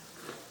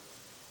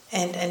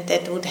 And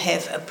that would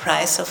have a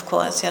price, of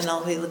course.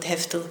 We would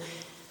have to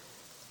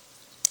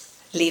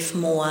live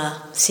more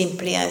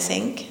simply, I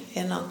think.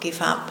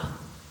 Give up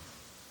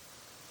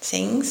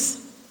things.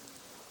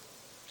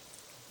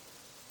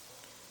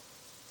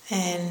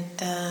 And,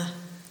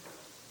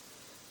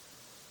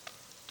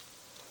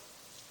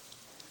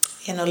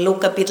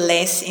 look a bit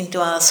less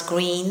into our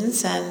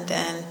screens and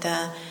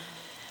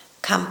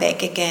come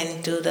back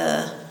again to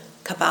the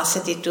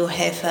capacity to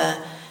have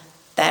a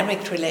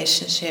direct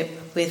relationship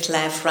with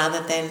life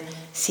rather than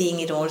seeing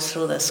it all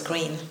through the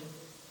screen.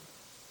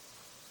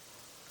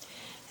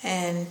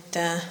 And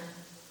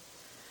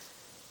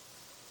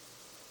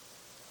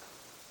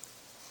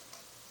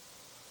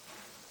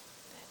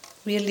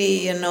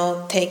really,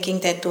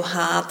 taking that to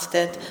heart,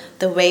 that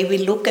the way we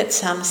look at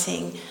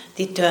something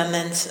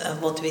determines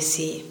what we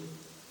see.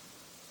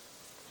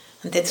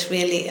 And that's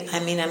really,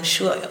 I'm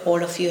sure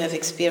all of you have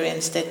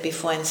experienced that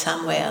before in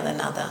some way or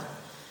another.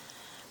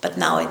 But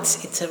now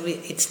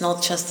it's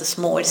not just a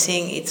small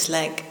thing, it's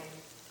like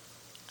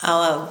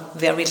our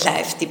very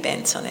life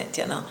depends on it,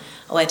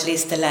 or at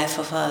least the life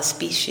of our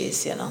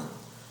species,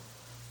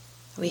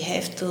 We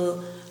have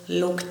to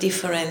look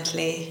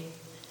differently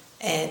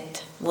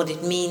at what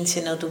it means,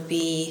 to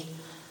be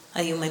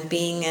a human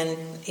being,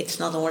 and it's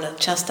not all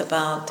just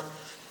about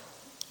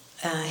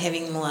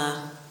having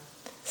more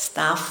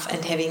stuff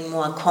and having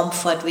more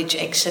comfort, which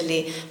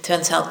actually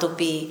turns out to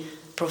be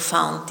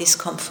profound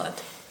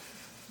discomfort.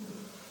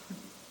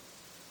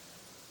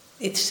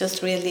 It's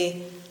just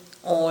really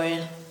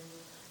all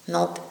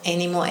not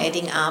anymore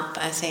adding up,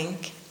 I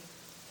think.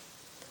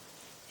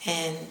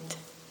 And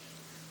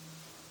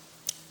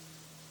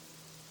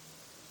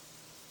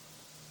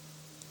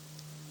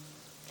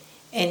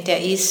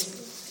there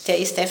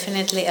is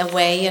definitely a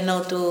way,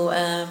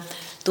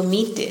 to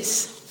meet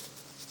this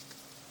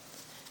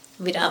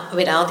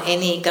without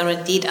any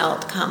guaranteed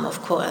outcome,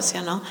 of course,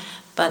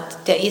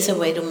 but there is a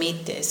way to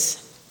meet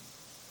this.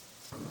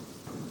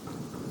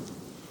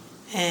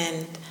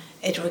 And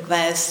it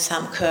requires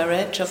some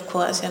courage, of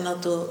course,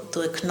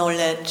 to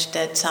acknowledge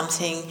that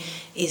something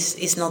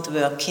is not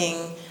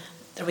working.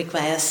 It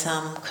requires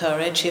some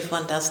courage if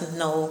one doesn't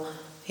know,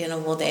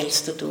 what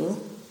else to do.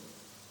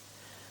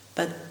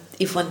 But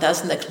if one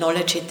doesn't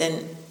acknowledge it,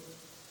 then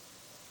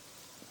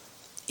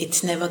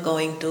it's never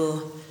going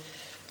to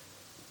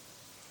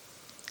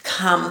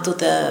come to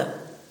the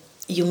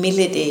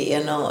humility,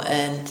 and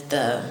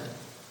the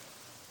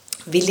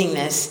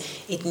willingness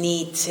it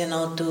needs,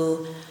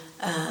 to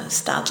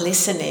start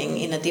listening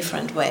in a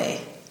different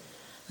way.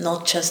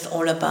 Not just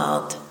all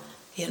about,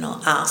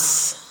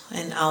 us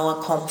and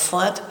our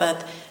comfort,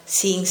 but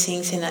seeing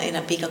things in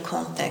a bigger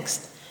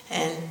context.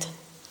 And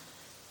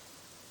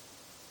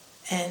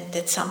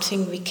that's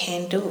something we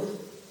can do.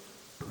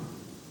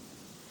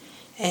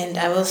 And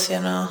I was,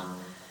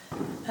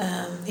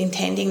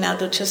 intending now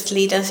to just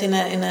lead us in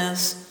a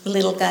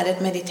little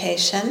guided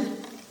meditation,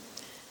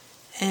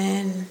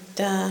 and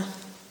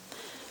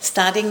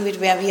starting with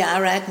where we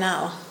are right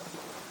now.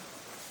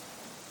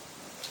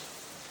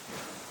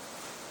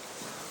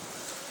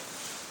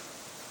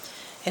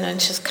 And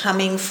just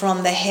coming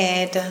from the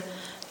head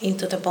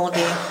into the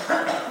body.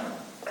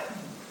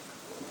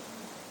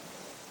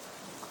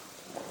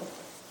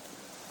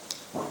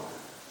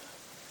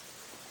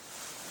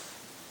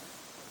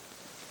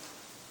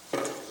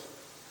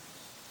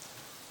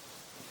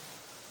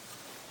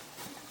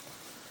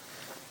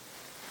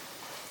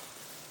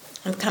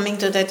 And coming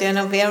to that,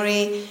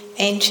 very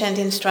ancient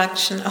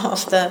instruction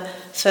of the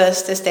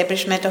first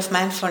establishment of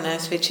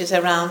mindfulness, which is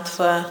around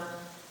for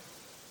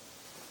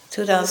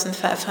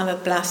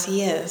 2,500 plus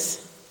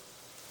years.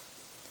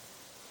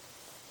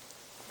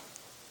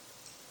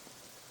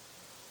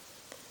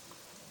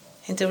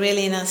 And to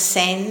really, in a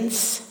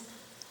sense,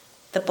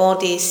 the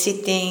body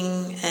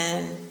sitting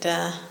and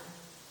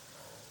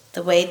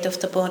the weight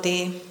of the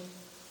body,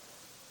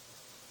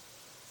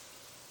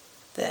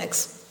 the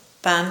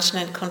expansion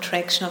and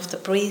contraction of the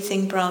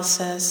breathing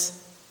process.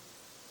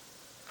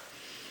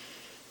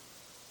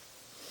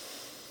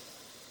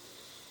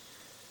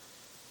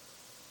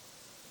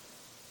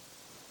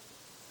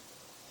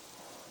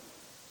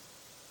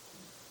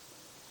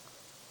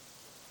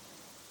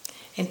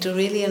 And to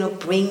really,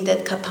 bring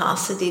that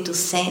capacity to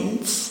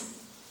sense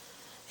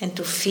and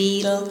to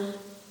feel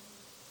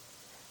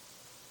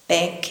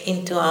back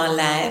into our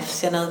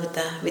lives,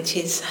 which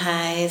is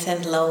highs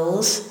and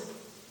lows.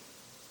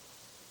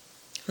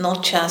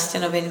 Not just,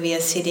 when we are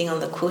sitting on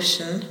the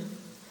cushion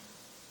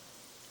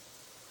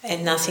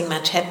and nothing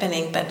much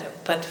happening,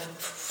 but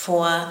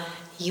for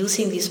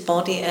using this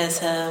body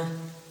as a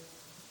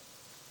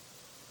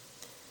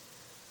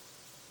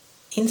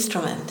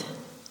instrument.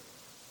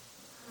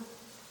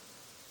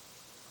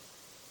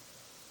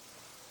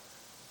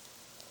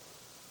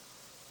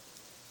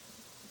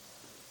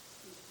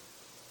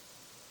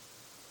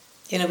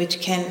 Which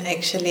can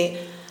actually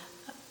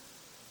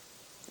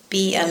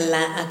be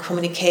a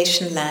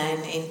communication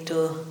line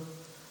into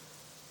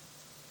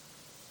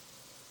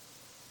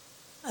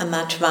a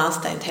much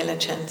vaster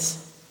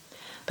intelligence.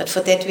 But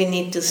for that we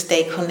need to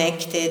stay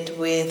connected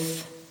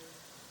with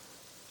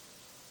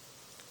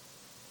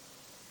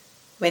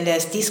when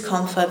there's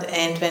discomfort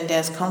and when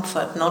there's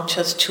comfort, not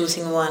just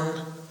choosing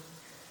one.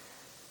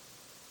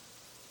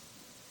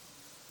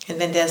 And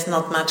when there's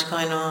not much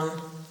going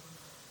on.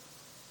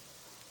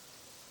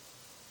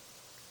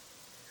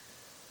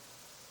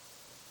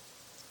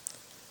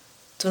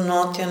 To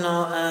not,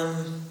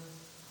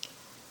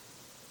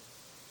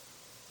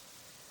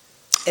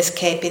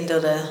 escape into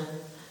the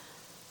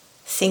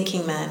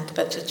thinking mind,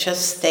 but to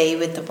just stay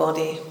with the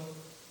body.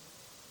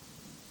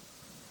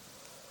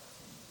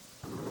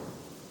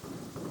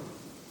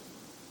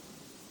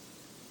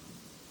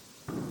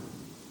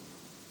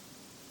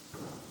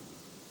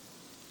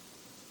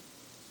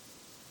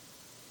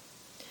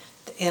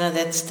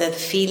 That's that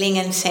feeling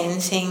and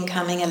sensing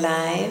coming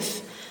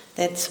alive.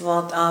 That's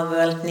what our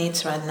world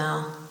needs right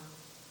now.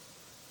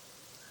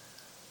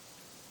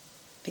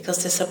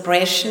 Because the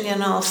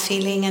suppression, of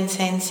feeling and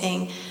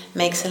sensing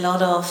makes a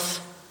lot of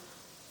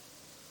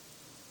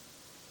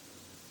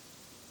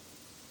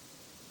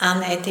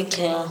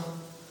unethical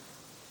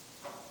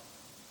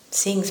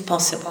things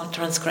possible,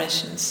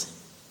 transgressions.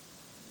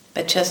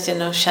 But just,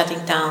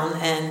 shutting down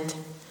and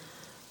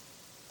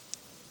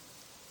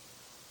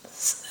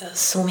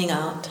zooming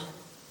out.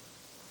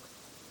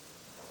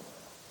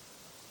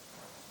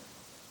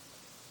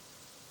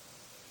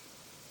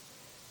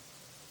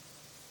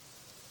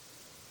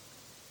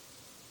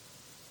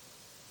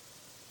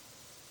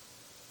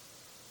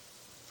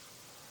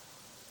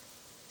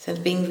 So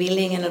being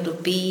willing, to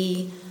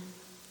be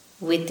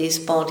with this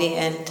body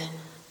and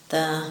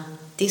the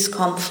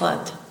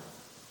discomfort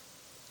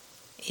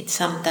it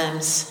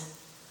sometimes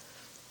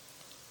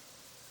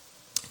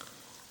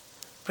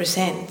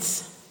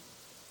presents.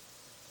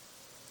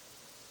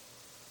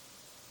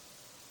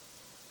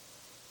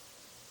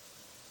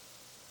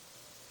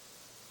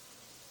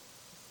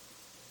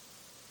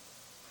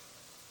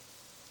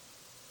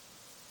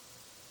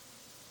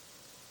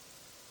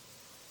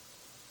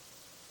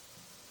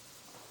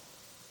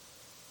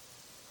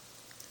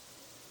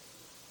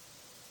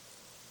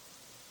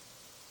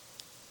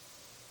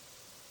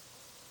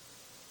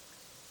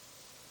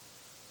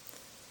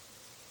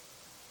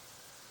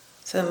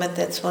 So, but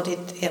that's what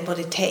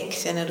it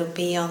takes, to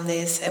be on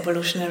this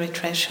evolutionary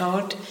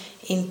threshold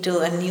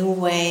into a new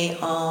way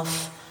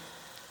of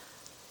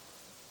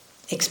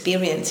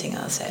experiencing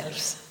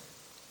ourselves.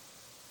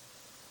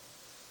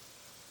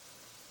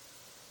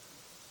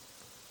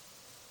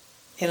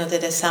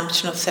 That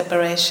assumption of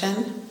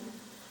separation,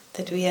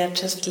 that we are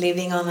just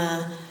living on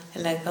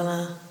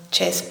a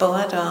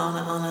chessboard or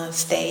on a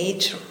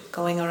stage,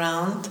 going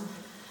around,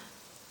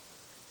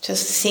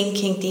 just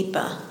sinking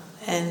deeper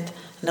and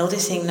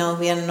noticing, no,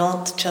 we are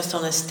not just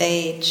on a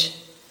stage.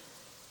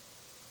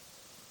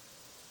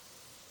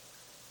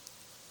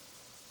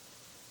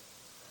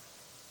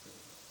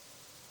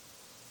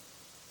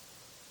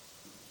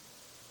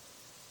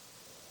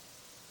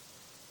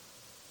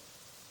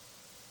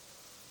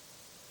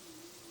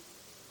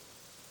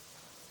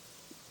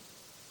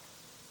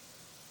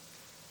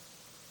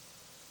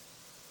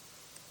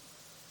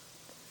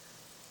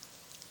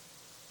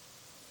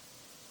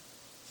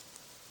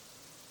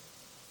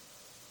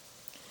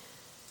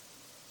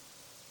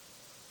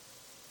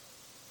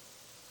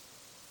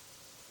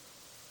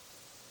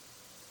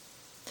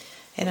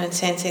 And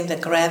sensing the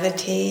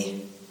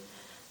gravity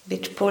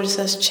which pulls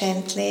us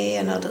gently,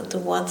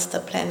 towards the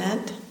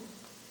planet.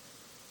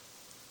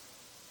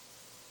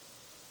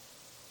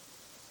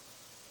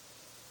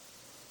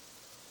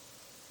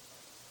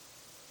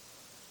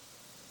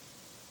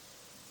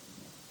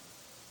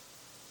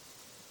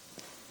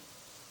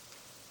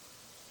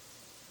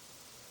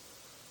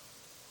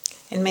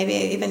 And maybe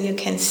even you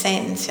can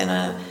sense,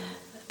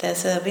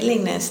 there's a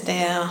willingness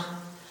there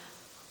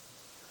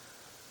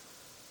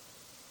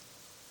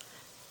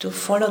to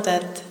follow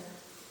that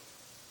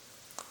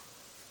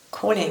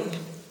calling.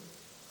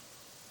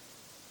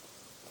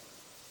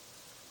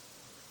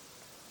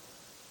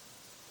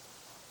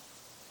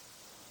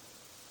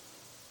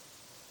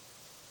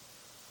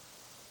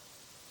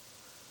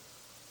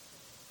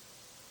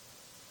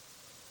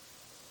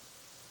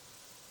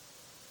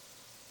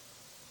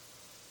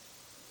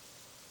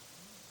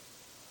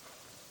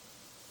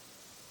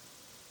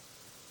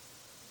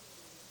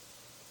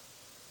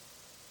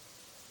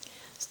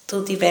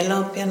 To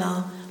develop,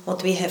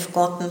 what we have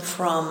gotten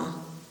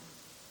from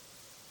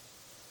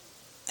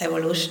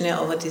evolution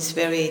over this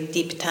very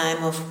deep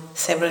time of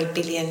several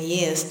billion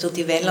years to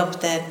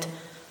develop that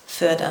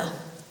further.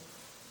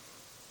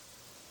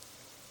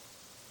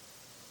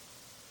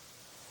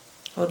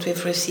 What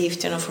we've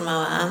received, from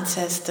our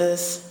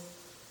ancestors,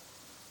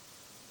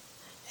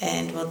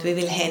 and what we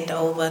will hand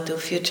over to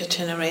future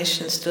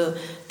generations to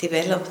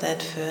develop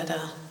that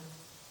further.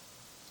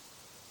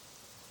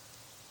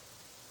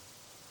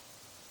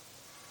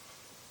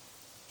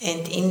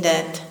 And in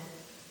that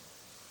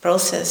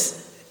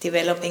process,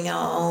 developing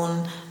our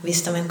own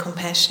wisdom and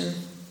compassion,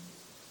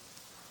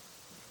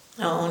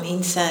 our own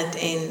insight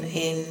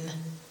in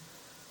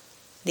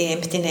the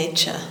empty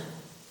nature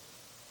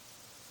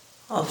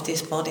of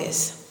these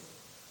bodies.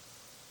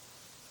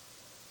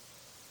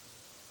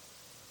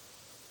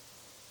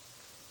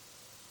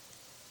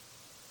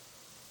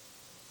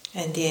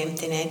 And the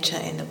empty nature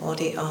in the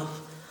body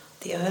of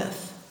the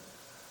earth.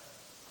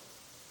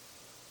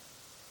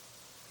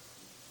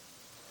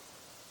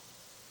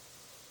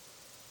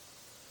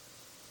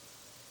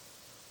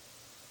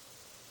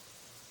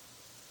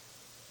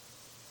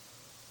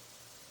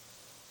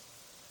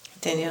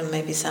 Then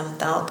maybe some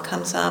doubt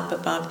comes up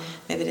about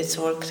maybe it's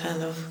all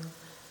kind of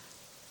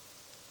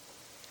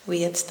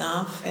weird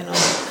stuff,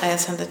 Ayya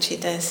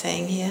Santacitta is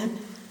saying here.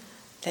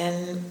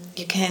 Then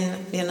you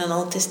can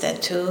notice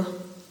that too.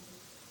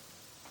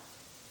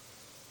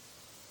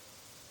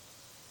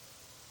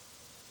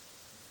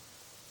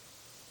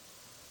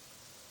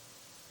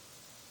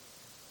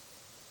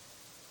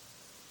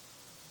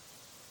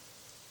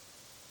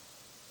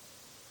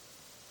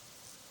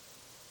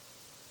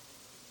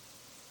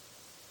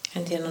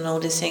 And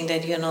noticing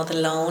that you're not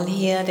alone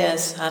here,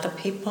 there's other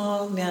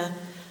people. We are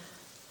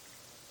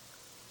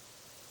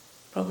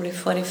probably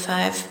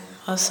 45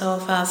 or so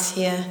of us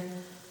here,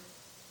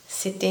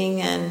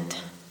 sitting and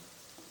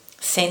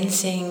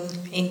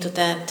sensing into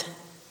that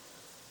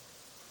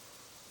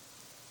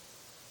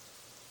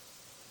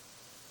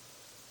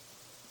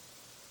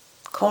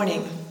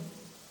calling.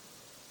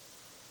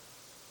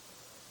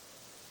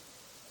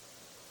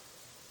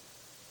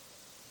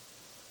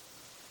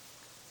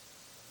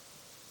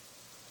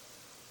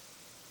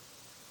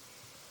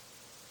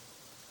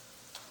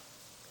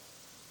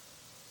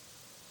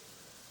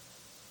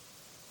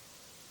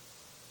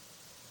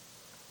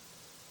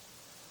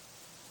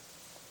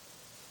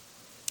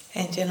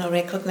 And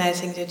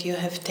recognizing that you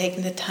have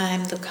taken the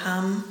time to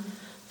come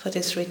for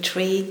this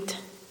retreat,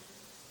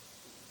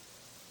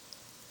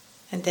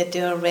 and that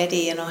you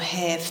already,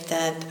 have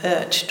that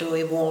urge to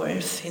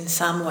evolve in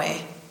some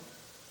way.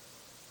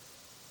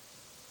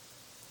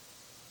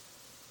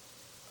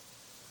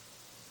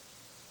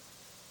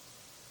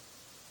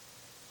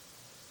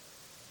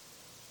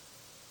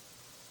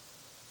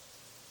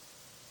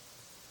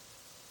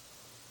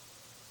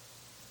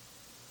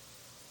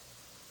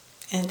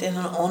 And then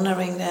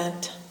honoring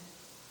that.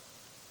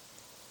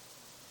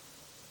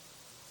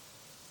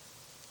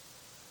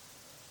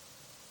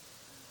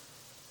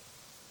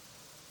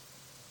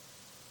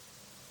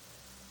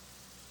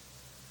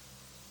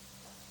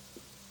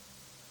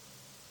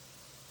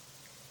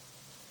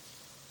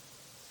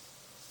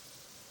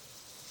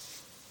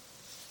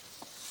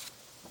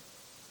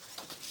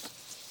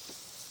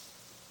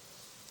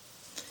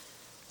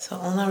 So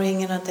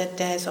honoring, that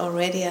there is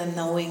already a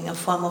knowing, a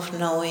form of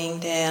knowing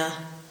there.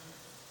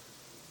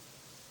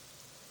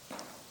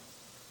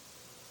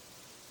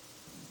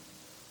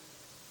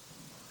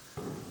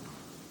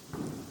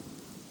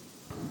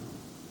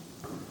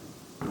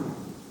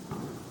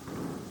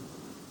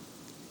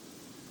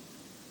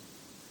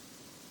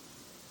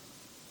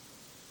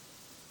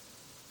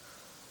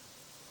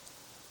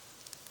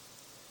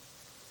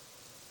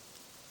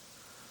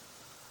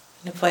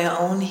 And for your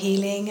own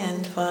healing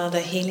and for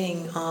the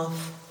healing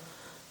of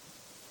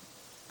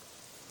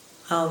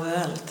our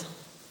world.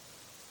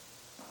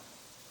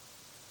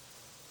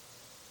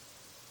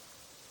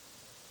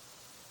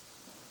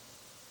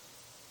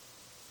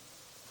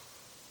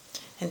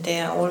 And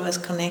they are always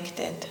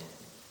connected.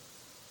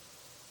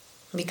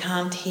 We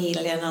can't heal,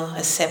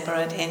 as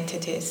separate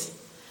entities.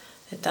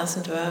 It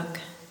doesn't work.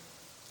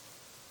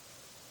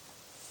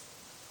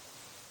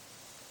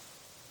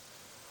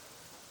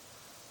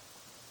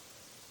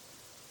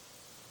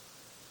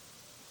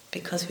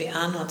 Because we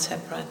are not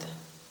separate.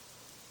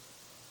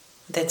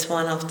 That's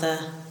one of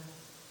the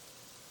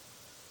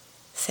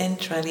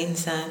central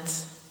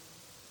insights.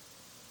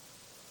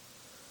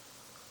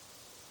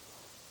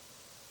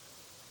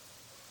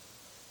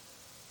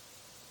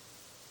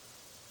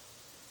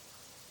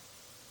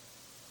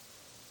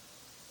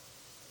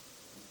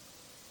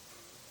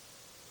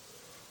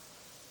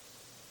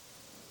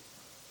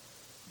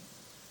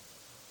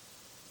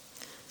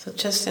 So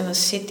just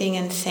sitting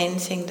and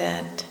sensing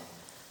that,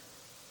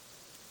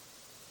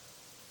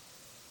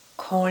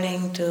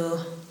 calling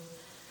to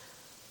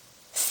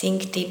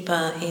sink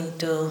deeper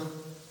into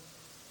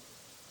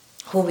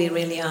who we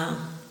really are.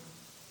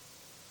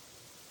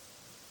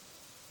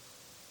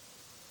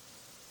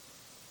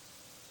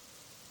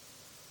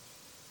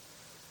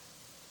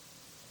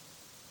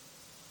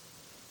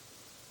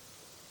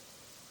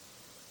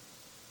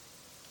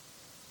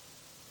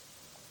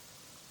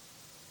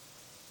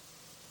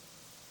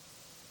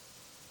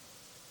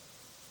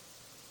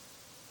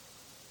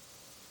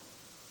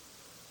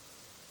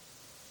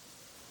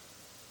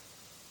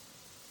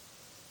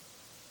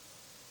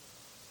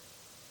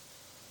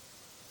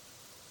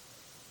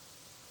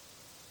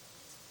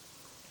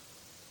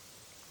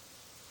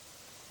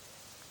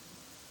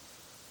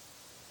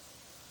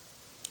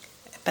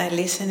 by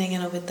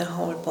listening, with the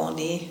whole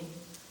body.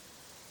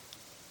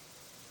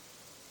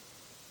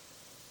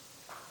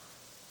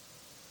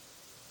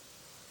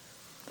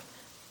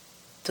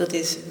 To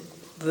this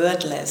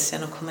wordless,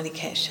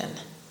 communication,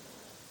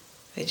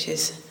 which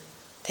is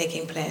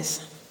taking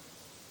place.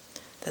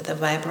 That the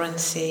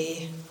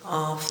vibrancy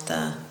of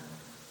the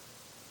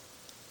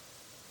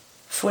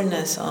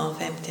fullness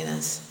of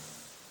emptiness.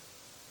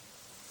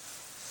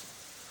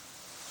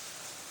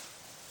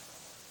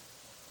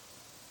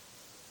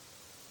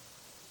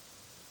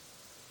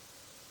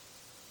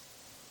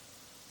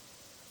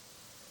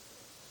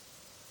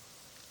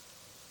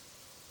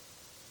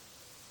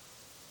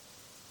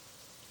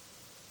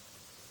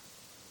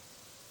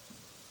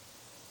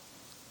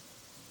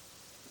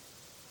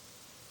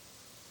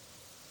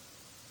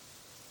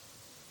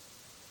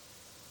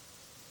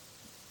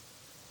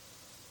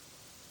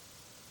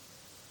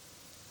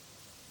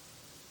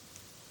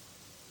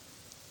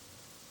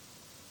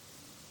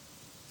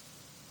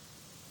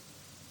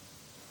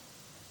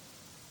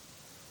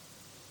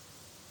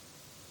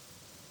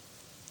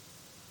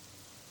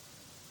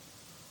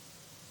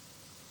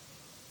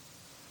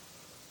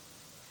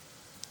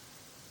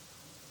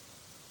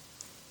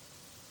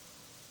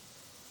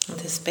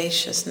 The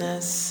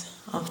spaciousness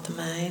of the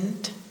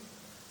mind.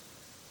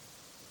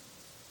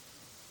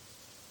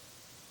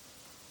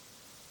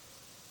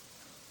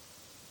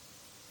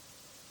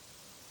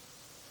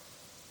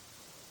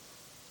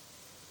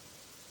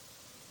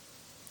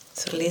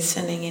 So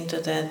listening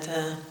into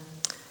that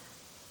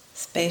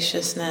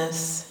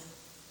spaciousness,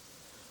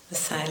 the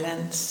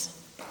silence.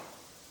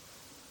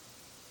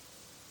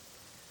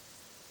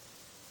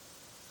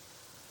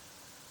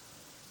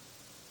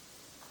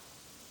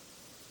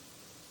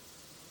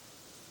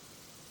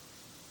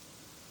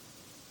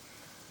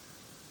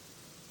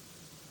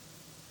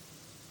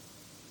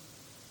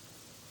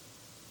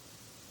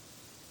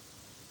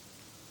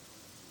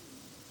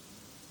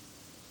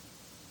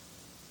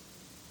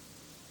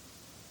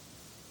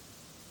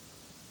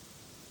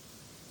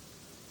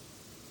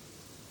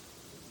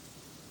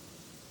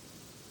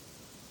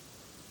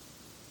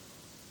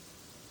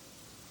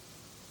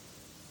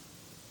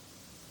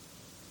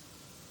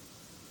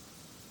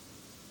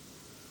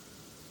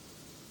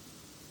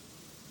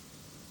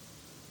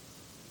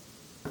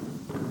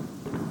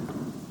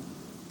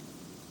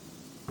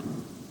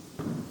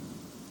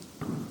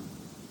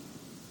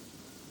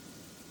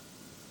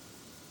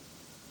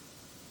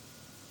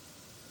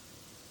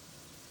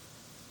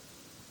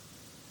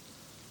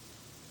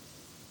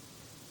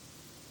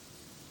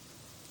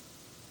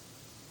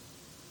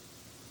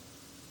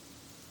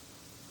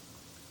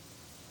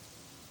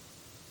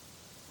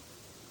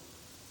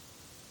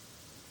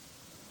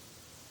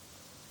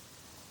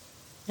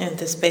 And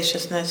the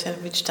spaciousness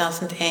which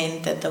doesn't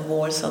end at the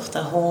walls of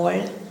the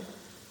hall,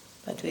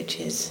 but which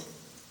is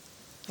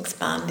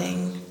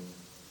expanding.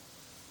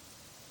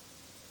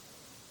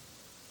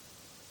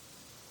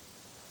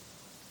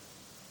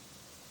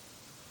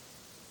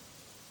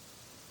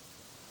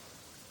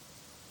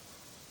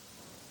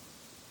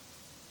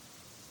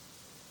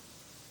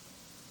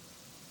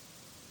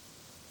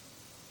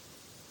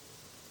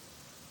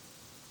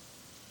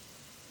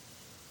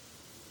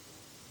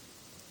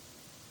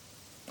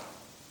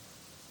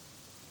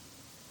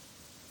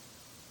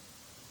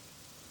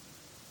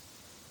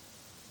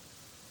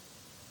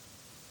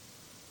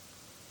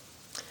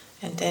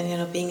 And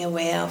then, being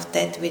aware of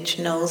that which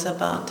knows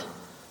about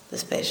the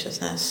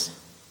spaciousness.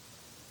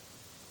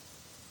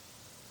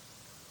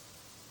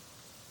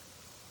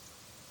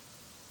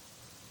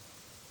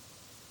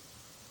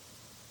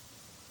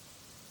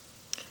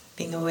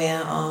 Being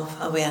aware of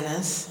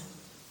awareness.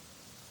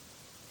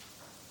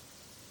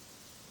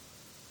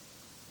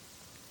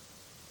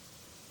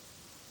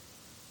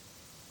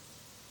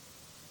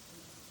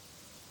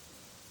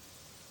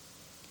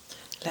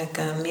 Like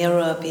a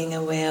mirror being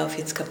aware of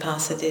its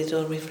capacity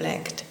to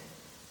reflect.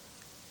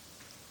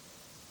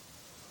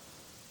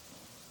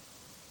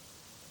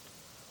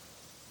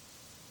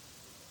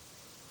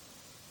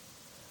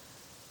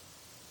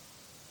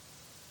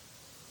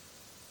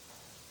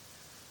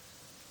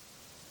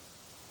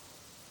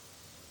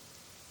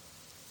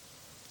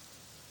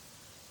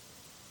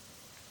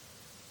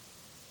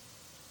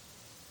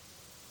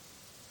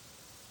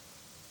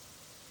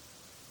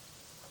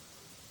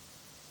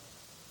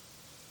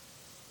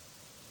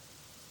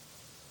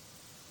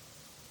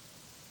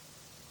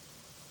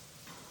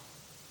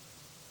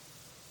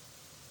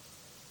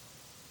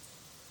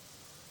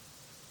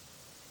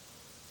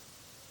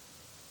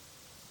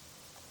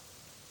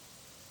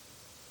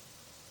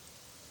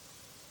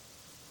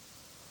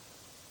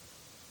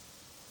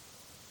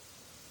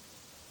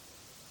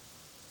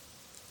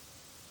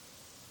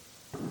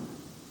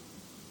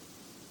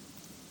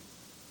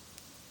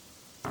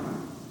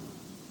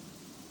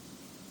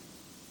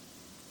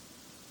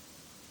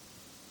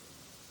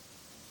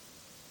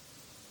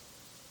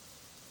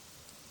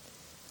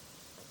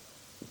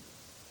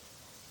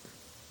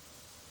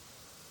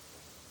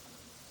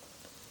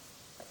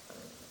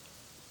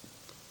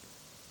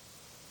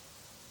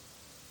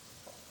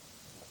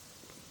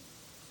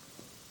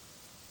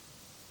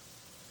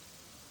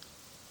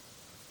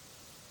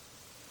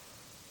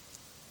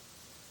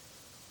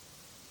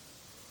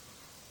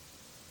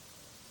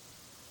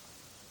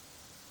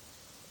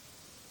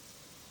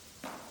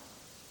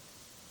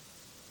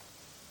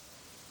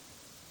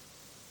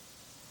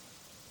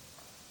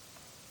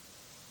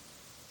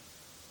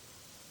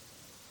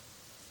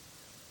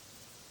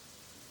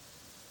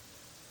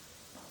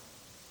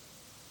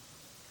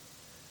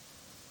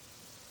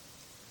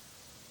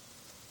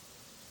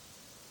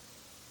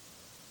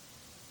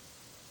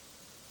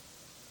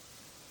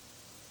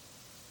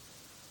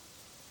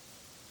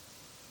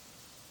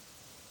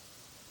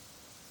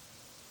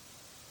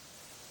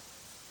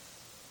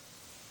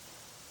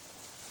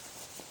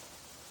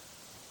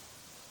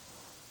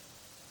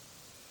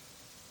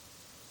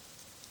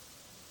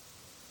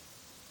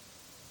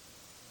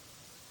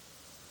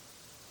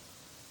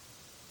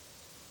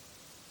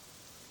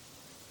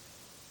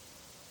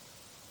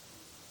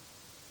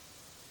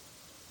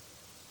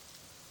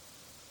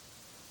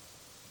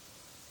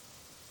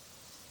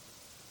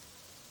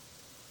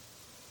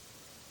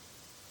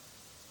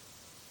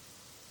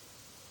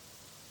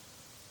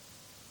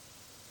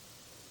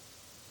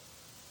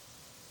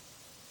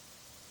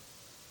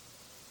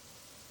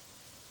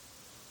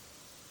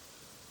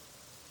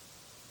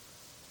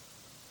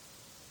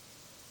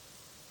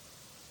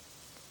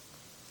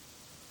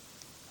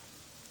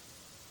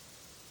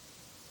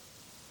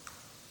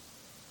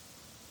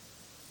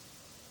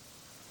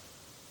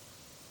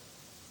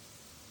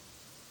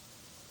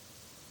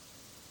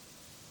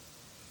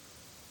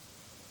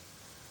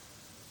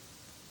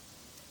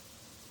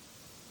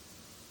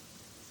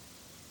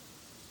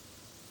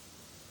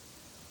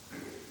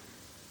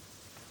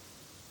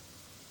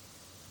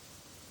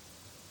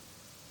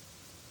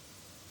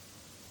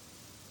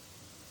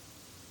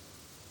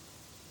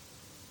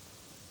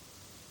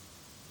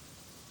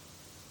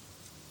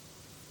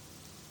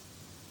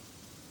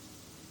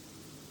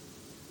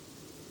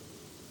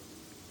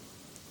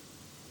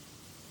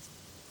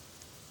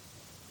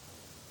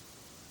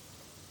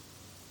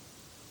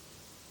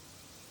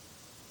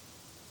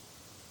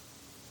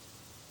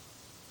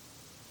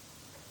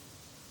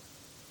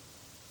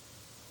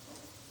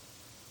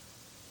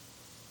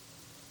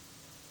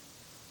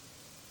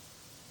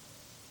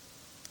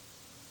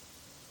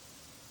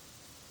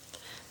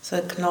 So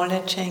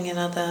acknowledging,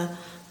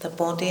 the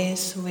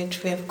bodies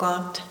which we have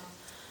got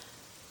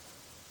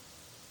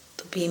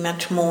to be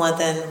much more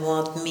than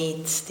what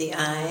meets the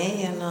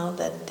eye,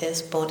 that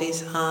these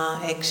bodies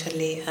are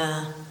actually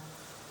a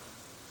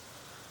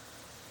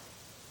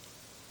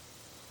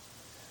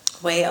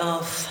way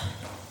of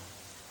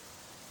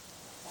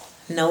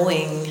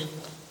knowing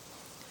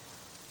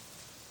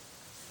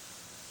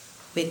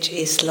which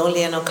is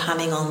slowly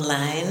coming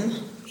online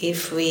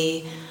if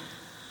we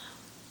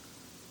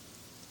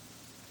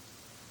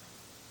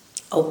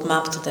open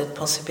up to that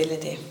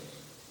possibility.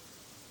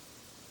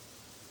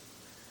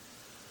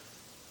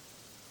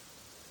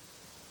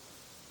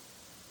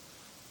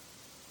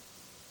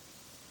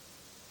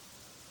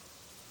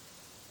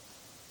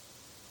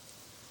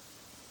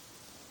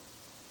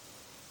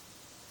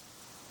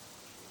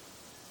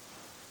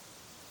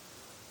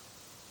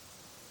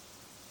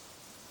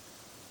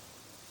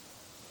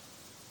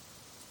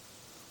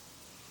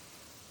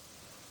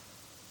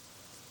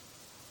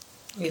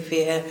 If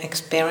we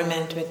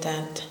experiment with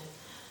that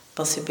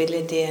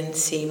possibility and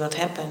see what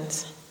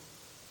happens.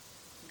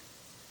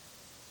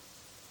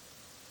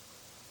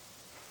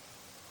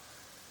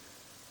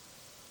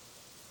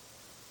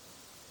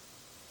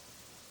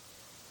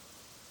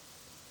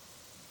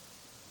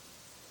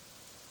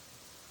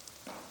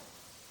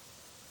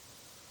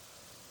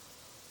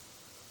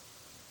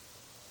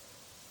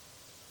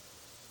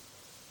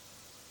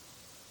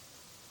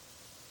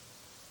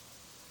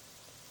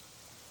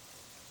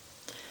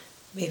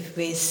 If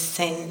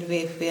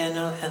we are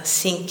now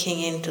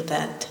sinking into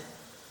that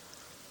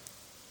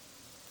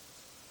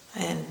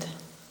and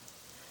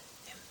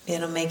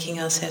making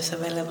ourselves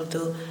available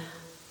to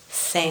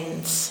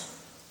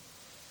sense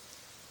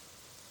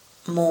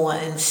more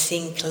and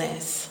think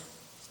less.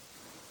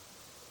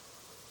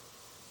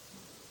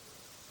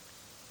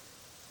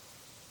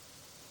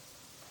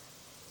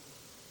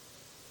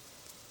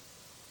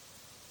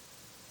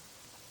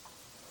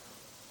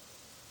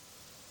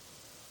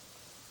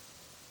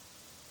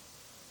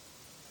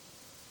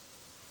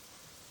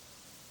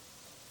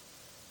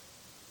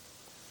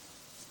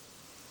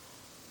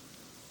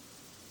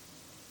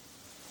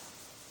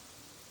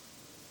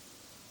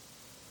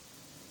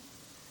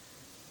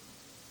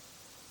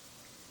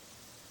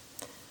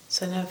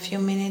 So in a few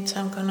minutes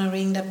I'm going to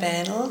ring the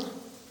bell,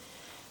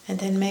 and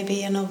then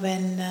maybe,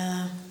 when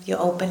you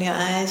open your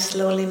eyes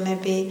slowly,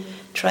 maybe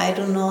try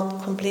to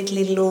not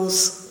completely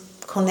lose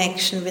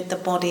connection with the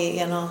body,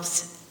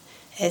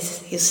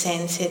 as you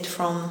sense it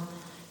from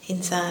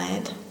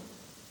inside.